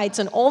Amalekites,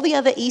 and all the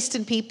other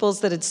eastern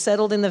peoples that had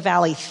settled in the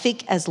valley,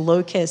 thick as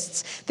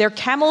locusts, their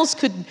camels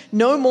could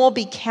no more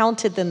be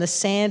counted than the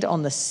sand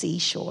on the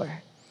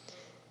seashore.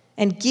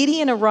 And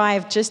Gideon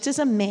arrived just as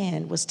a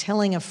man was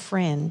telling a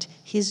friend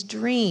his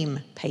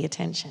dream. Pay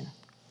attention.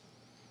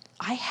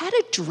 "I had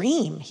a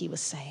dream," he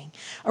was saying.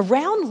 "A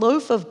round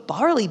loaf of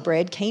barley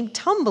bread came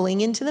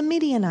tumbling into the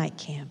Midianite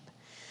camp.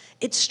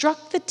 It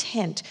struck the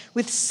tent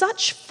with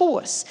such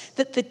force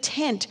that the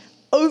tent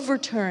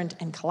overturned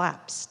and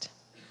collapsed."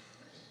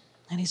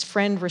 And his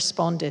friend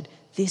responded,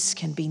 "This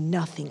can be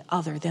nothing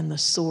other than the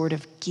sword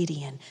of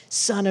Gideon,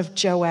 son of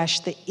Joash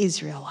the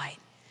Israelite.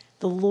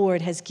 The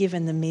Lord has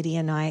given the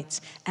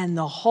Midianites and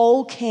the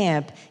whole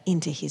camp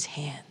into his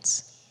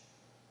hands."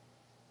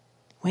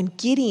 When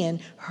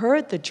Gideon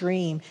heard the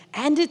dream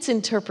and its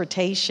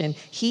interpretation,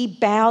 he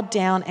bowed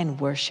down and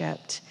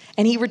worshipped.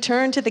 And he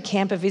returned to the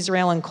camp of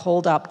Israel and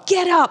called up,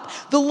 "Get up!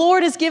 The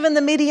Lord has given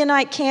the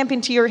Midianite camp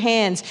into your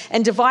hands."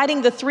 And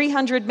dividing the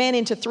 300 men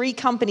into 3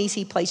 companies,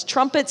 he placed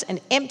trumpets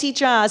and empty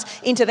jars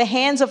into the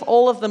hands of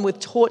all of them with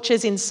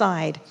torches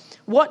inside.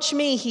 "Watch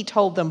me," he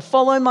told them.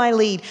 "Follow my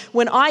lead.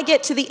 When I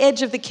get to the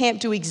edge of the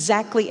camp, do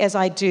exactly as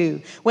I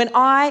do. When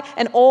I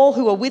and all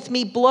who are with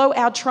me blow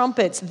our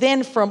trumpets,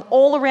 then from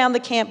all around the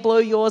camp blow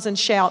yours and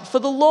shout, 'For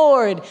the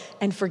Lord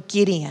and for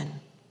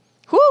Gideon.'"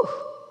 Whew!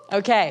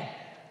 Okay.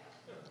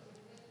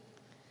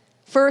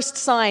 First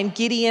sign,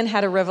 Gideon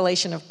had a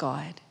revelation of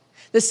God.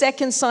 The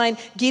second sign,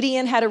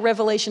 Gideon had a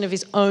revelation of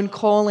his own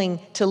calling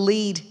to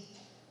lead.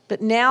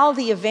 But now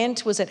the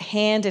event was at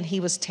hand and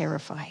he was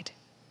terrified.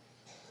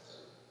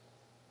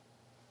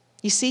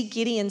 You see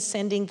Gideon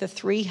sending the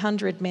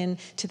 300 men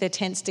to their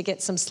tents to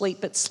get some sleep,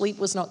 but sleep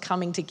was not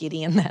coming to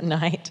Gideon that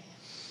night.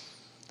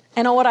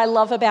 And what I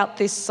love about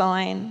this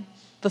sign,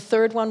 the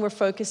third one we're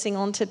focusing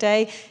on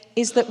today,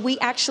 is that we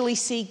actually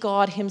see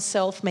God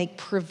himself make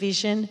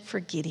provision for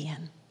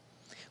Gideon.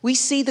 We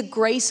see the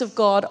grace of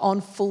God on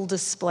full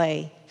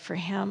display for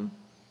him.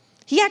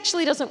 He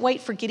actually doesn't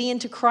wait for Gideon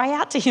to cry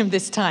out to him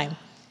this time.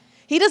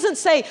 He doesn't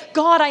say,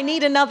 "God, I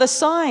need another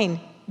sign."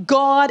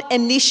 God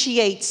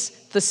initiates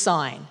the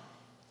sign.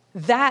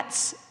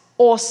 That's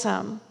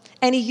awesome.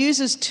 And he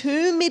uses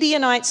 2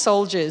 Midianite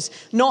soldiers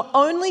not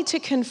only to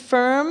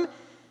confirm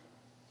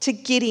to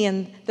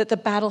Gideon that the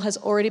battle has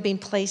already been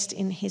placed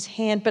in his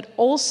hand, but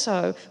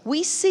also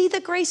we see the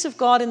grace of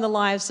God in the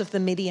lives of the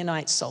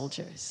Midianite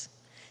soldiers.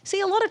 See,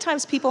 a lot of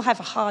times people have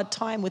a hard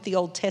time with the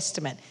Old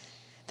Testament.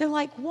 They're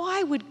like,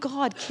 why would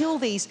God kill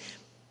these,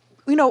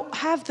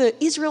 have the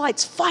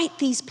Israelites fight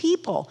these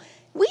people?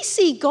 We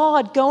see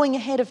God going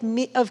ahead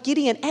of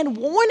Gideon and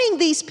warning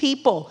these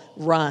people,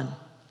 run.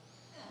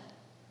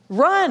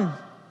 Run.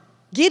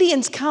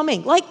 Gideon's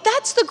coming. Like,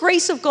 that's the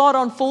grace of God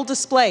on full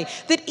display.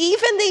 That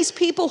even these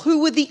people who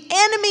were the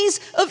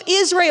enemies of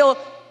Israel,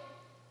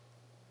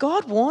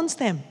 God warns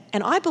them.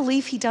 And I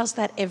believe he does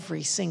that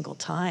every single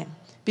time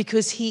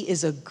because he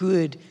is a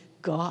good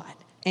God.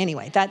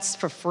 Anyway, that's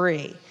for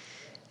free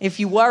if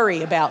you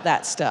worry about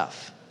that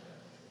stuff.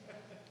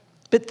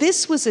 But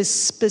this was a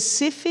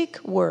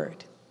specific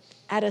word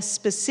at a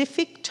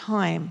specific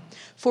time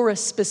for a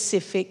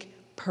specific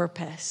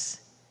purpose.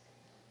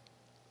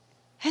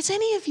 Has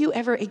any of you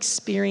ever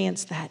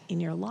experienced that in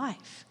your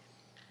life?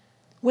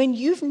 When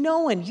you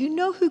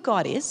know who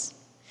God is,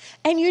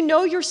 and you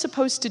know you're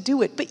supposed to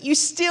do it, but you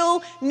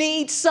still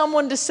need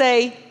someone to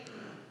say,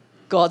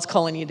 God's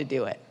calling you to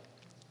do it.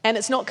 And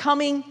it's not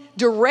coming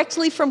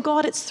directly from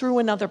God, it's through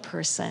another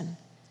person.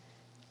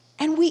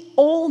 And we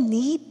all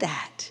need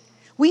that.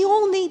 We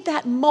all need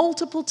that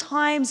multiple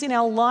times in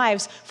our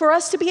lives for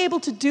us to be able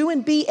to do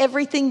and be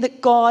everything that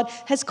God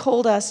has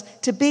called us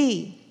to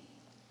be.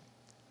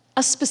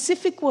 A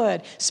specific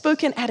word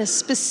spoken at a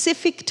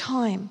specific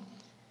time,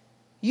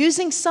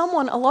 using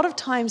someone a lot of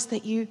times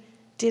that you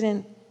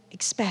didn't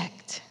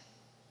expect.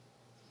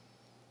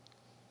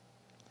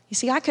 You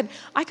see, I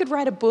could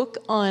write a book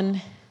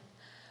on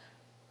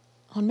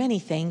many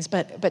things,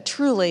 but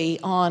truly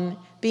on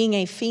being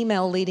a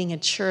female leading a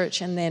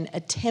church and then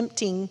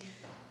attempting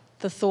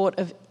the thought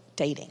of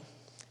dating.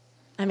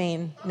 I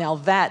mean, now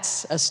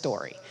that's a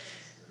story.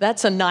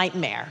 That's a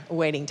nightmare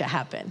waiting to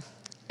happen.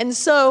 And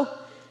so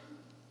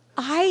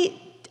I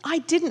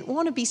didn't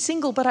want to be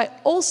single, but I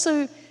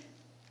also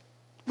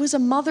was a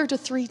mother to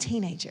 3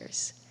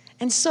 teenagers.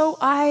 And so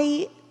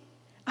I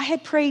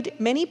had prayed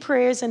many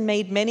prayers and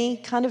made many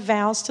kind of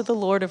vows to the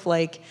Lord of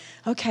like,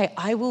 okay,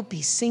 I will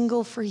be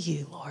single for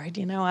you, Lord.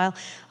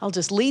 I'll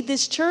just lead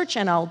this church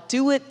and I'll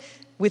do it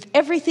with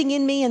everything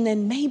in me. And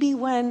then maybe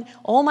when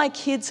all my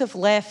kids have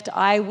left,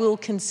 I will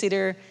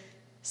consider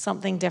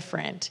something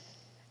different.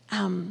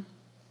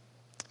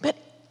 But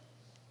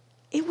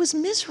it was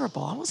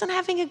miserable. I wasn't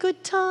having a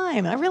good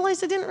time. I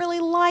realized I didn't really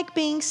like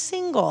being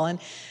single. And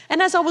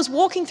as I was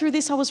walking through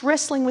this, I was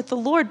wrestling with the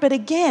Lord. But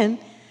again,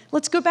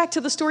 let's go back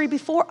to the story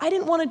before. I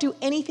didn't want to do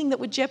anything that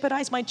would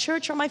jeopardize my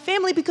church or my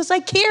family because I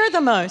care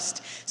the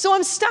most. So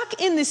I'm stuck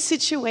in this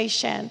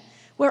situation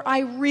where I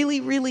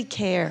really, really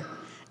care.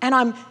 And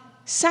I'm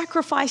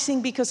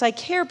sacrificing because I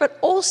care, but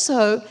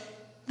also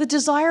the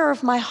desire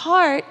of my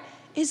heart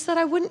is that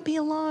I wouldn't be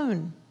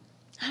alone.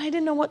 And I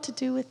didn't know what to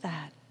do with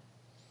that.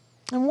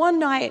 And one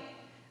night,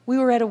 we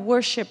were at a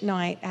worship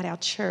night at our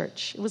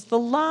church. It was the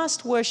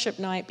last worship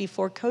night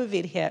before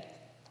COVID hit.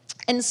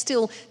 And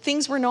still,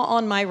 things were not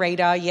on my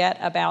radar yet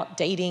about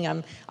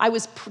dating. I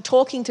was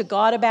talking to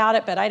God about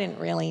it, but I didn't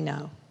really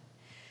know.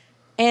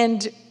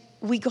 And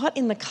we got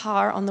in the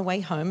car on the way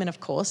home. And of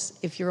course,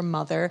 if you're a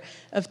mother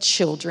of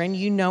children,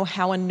 you know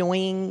how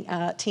annoying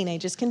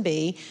teenagers can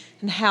be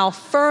and how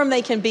firm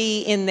they can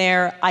be in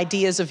their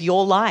ideas of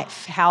your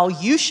life, how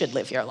you should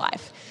live your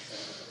life.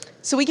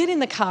 So we get in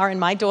the car and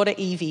my daughter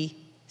Evie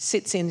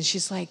sits in and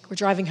she's like, we're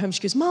driving home.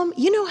 She goes, Mom,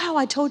 you know how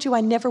I told you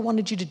I never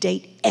wanted you to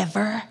date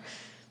ever?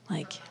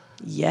 Like,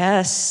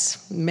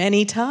 yes,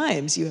 many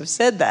times you have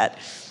said that.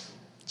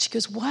 She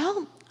goes,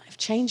 well, I've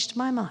changed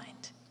my mind.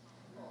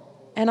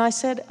 And I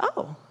said,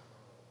 oh.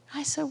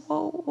 I said,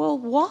 well,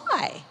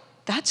 why?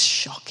 That's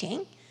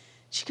shocking.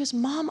 She goes,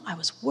 Mom, I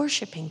was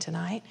worshiping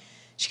tonight.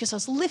 She goes, I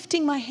was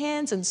lifting my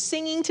hands and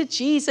singing to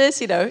Jesus,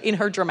 in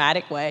her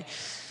dramatic way,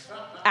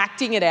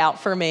 acting it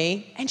out for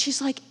me. And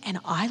she's like, and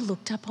I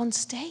looked up on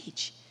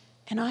stage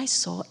and I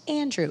saw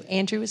Andrew.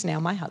 Andrew is now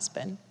my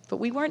husband, but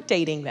we weren't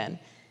dating then.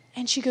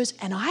 And she goes,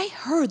 and I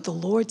heard the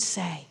Lord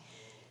say,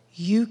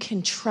 you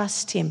can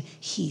trust him,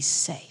 he's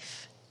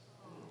safe.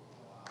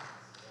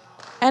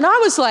 And I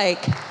was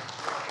like,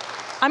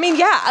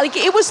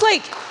 it was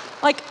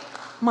like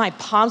my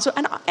palms were,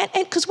 and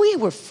because we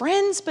were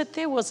friends, but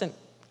there wasn't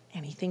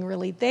anything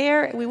really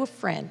there. We were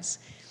friends.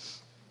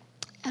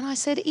 And I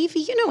said,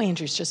 Evie,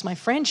 Andrew's just my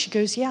friend. She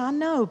goes, yeah, I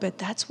know, but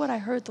that's what I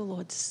heard the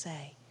Lord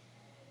say.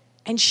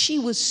 And she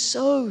was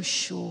so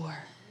sure.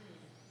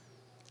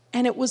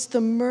 And it was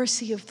the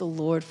mercy of the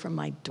Lord for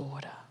my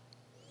daughter.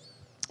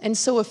 And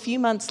so a few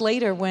months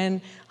later,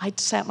 when I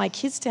sat my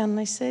kids down and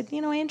I said,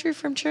 Andrew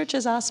from church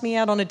has asked me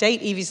out on a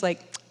date. Evie's like,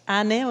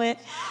 I knew it.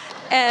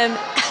 And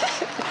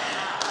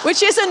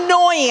which is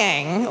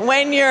annoying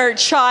when your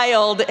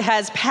child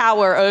has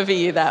power over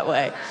you that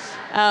way.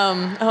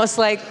 I was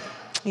like,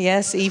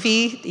 yes,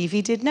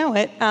 Evie did know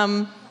it.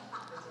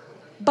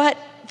 But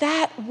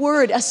that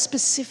word, a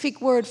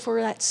specific word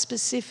for that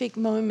specific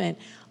moment,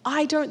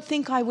 I don't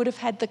think I would have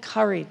had the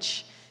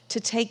courage to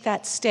take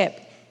that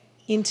step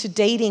into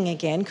dating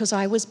again because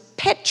I was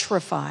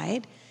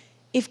petrified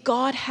if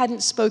God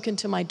hadn't spoken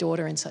to my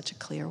daughter in such a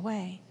clear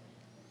way.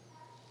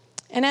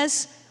 And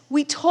as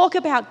we talk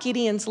about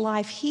Gideon's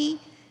life, he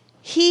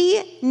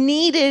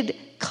needed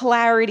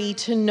clarity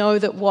to know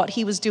that what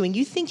he was doing.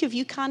 You think if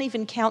you can't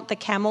even count the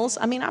camels,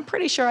 I'm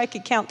pretty sure I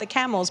could count the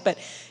camels, but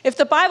if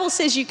the Bible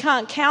says you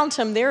can't count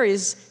them, there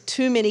is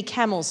too many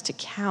camels to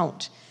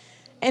count.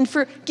 And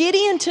for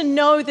Gideon to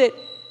know that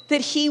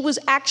he was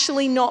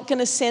actually not going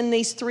to send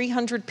these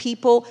 300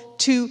 people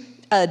to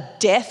a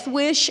death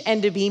wish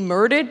and to be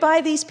murdered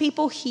by these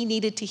people, he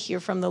needed to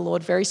hear from the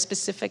Lord very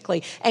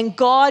specifically. And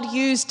God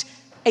used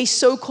a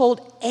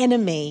so-called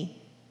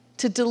enemy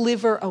to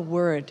deliver a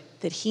word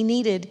that he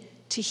needed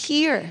to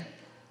hear.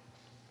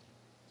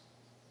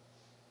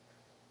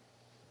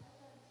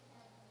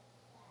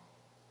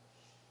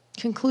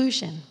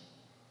 Conclusion.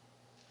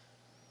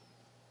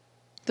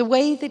 The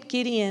way that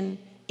Gideon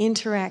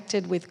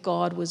interacted with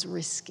God was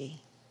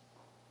risky,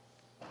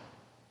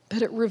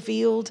 but it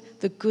revealed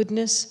the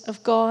goodness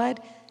of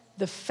God,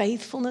 the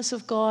faithfulness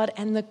of God,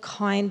 and the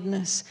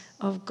kindness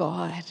of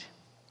God.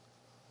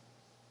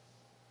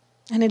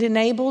 And it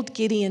enabled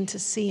Gideon to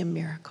see a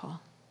miracle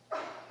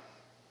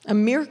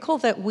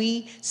that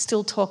we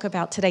still talk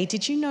about today.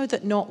 Did you know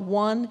that not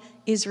one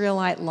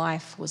Israelite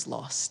life was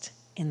lost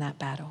in that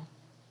battle?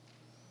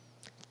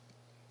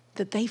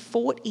 That they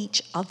fought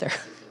each other.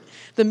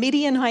 The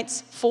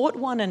Midianites fought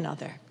one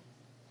another.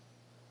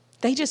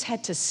 They just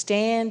had to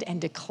stand and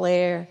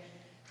declare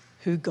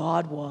who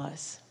God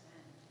was.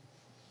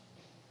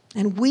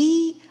 And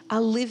we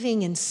are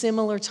living in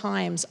similar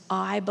times,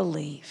 I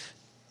believe,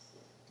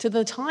 to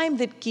the time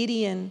that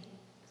Gideon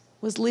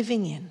was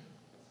living in.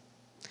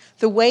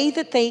 The way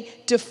that they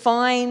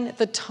define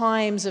the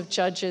times of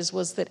Judges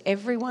was that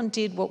everyone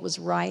did what was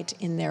right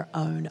in their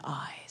own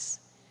eyes.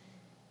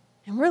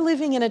 And we're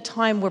living in a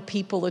time where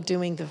people are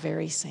doing the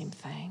very same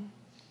thing.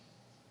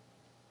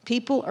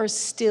 People are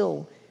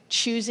still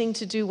choosing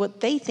to do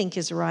what they think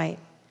is right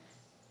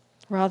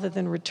rather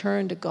than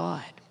return to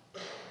God.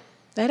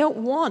 They don't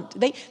want,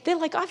 they're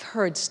like, I've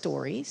heard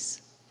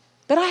stories,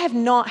 but I have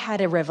not had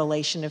a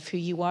revelation of who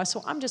you are,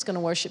 so I'm just going to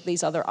worship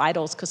these other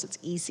idols because it's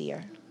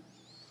easier.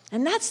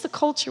 And that's the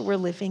culture we're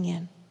living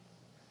in.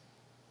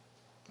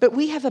 But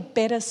we have a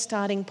better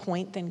starting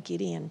point than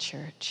Gideon,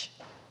 church.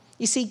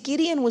 You see,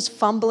 Gideon was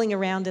fumbling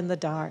around in the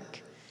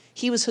dark.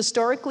 He was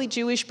historically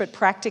Jewish, but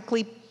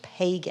practically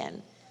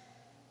pagan.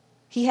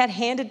 He had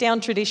handed down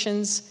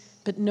traditions,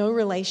 but no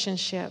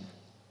relationship.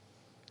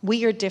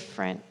 We are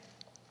different.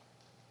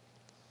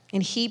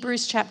 In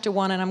Hebrews chapter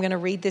 1, and I'm going to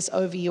read this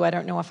over you. I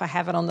don't know if I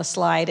have it on the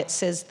slide. It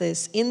says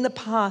this: in the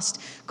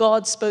past,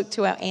 God spoke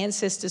to our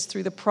ancestors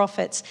through the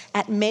prophets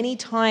at many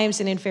times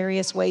and in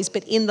various ways.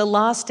 But in the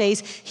last days,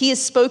 he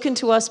has spoken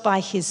to us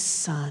by his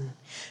Son,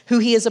 who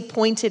he has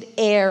appointed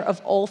heir of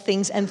all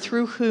things, and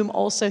through whom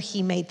also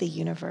he made the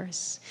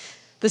universe.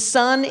 The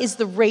Son is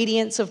the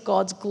radiance of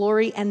God's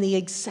glory and the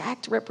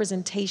exact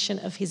representation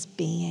of his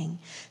being,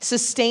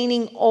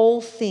 sustaining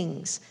all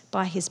things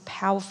by his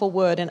powerful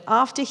word. And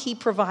after he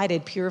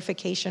provided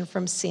purification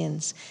from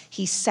sins,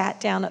 he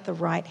sat down at the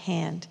right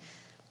hand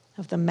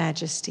of the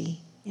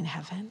majesty in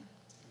heaven.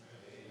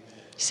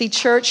 See,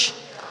 church,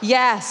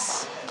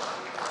 yes,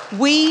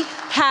 we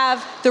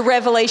have the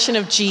revelation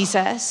of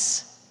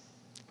Jesus.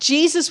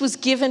 Jesus was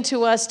given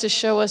to us to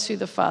show us who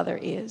the Father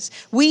is.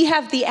 We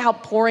have the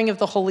outpouring of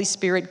the Holy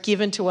Spirit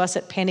given to us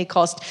at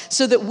Pentecost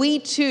so that we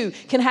too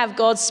can have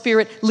God's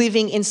Spirit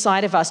living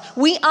inside of us.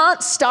 We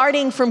aren't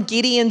starting from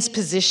Gideon's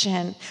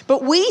position,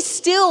 but we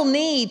still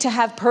need to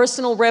have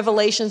personal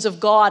revelations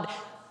of God,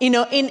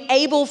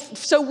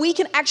 so we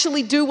can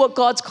actually do what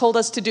God's called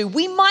us to do.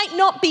 We might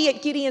not be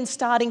at Gideon's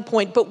starting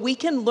point, but we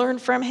can learn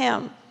from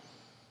him.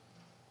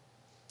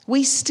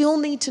 We still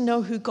need to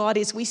know who God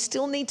is. We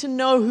still need to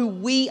know who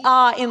we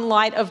are in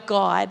light of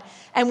God.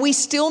 And we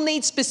still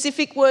need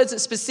specific words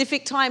at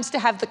specific times to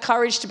have the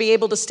courage to be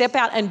able to step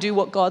out and do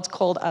what God's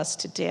called us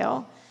to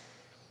do.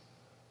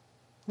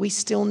 We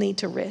still need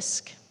to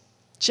risk,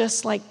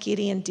 just like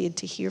Gideon did,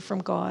 to hear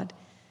from God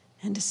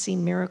and to see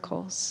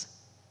miracles.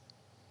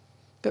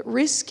 But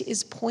risk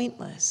is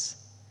pointless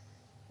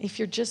if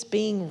you're just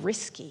being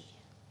risky.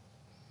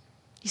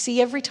 You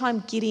see, every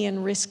time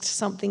Gideon risked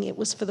something, it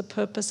was for the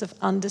purpose of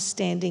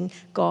understanding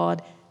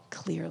God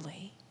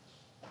clearly.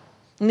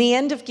 And the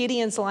end of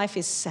Gideon's life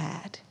is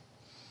sad.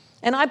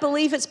 And I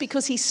believe it's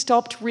because he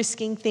stopped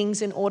risking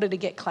things in order to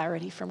get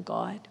clarity from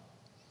God.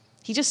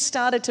 He just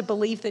started to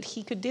believe that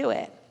he could do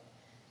it.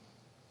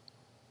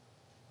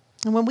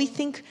 And when we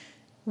think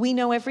we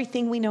know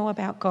everything we know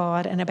about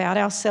God and about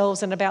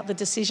ourselves and about the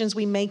decisions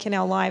we make in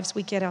our lives,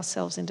 we get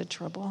ourselves into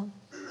trouble.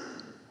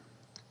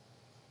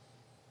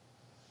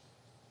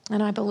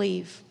 And I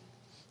believe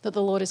that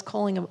the Lord is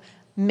calling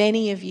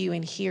many of you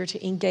in here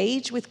to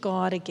engage with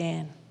God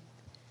again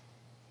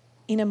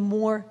in a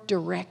more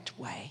direct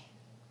way,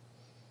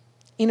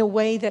 in a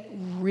way that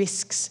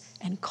risks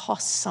and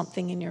costs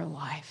something in your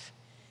life,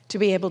 to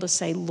be able to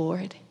say,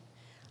 Lord,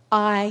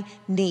 I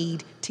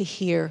need to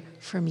hear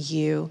from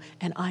you,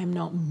 and I'm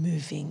not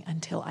moving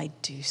until I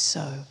do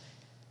so.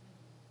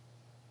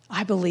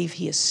 I believe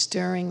he is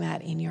stirring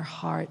that in your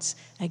hearts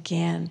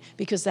again,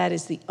 because that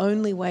is the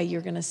only way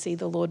you're going to see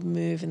the Lord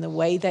move in the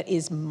way that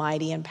is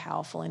mighty and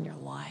powerful in your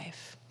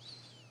life.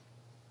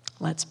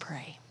 Let's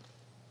pray.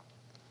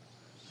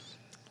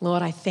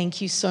 Lord, I thank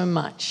you so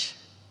much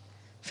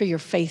for your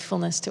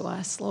faithfulness to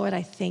us. Lord,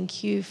 I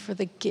thank you for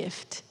the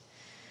gift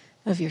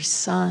of your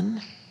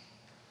Son.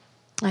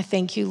 I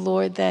thank you,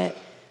 Lord, that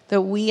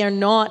we are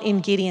not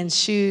in Gideon's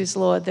shoes,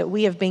 Lord, that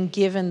we have been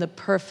given the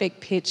perfect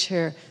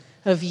picture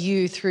of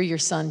you through your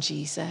Son,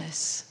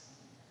 Jesus.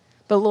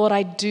 But Lord,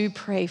 I do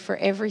pray for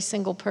every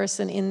single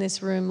person in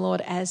this room, Lord,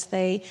 as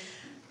they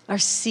are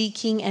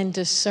seeking and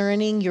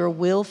discerning your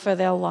will for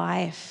their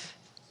life,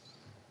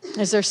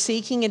 as they're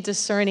seeking and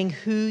discerning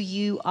who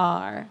you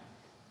are,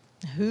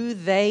 who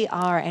they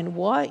are, and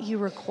what you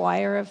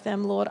require of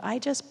them, Lord, I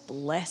just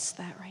bless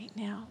that right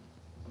now.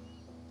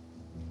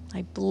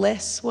 I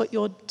bless what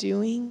you're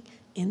doing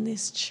in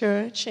this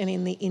church and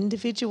in the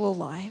individual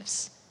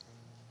lives.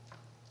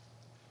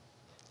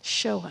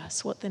 Show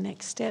us what the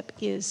next step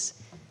is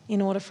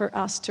in order for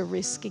us to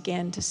risk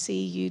again to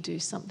see you do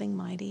something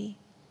mighty.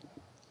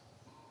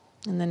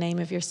 In the name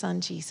of your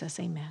Son, Jesus,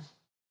 amen.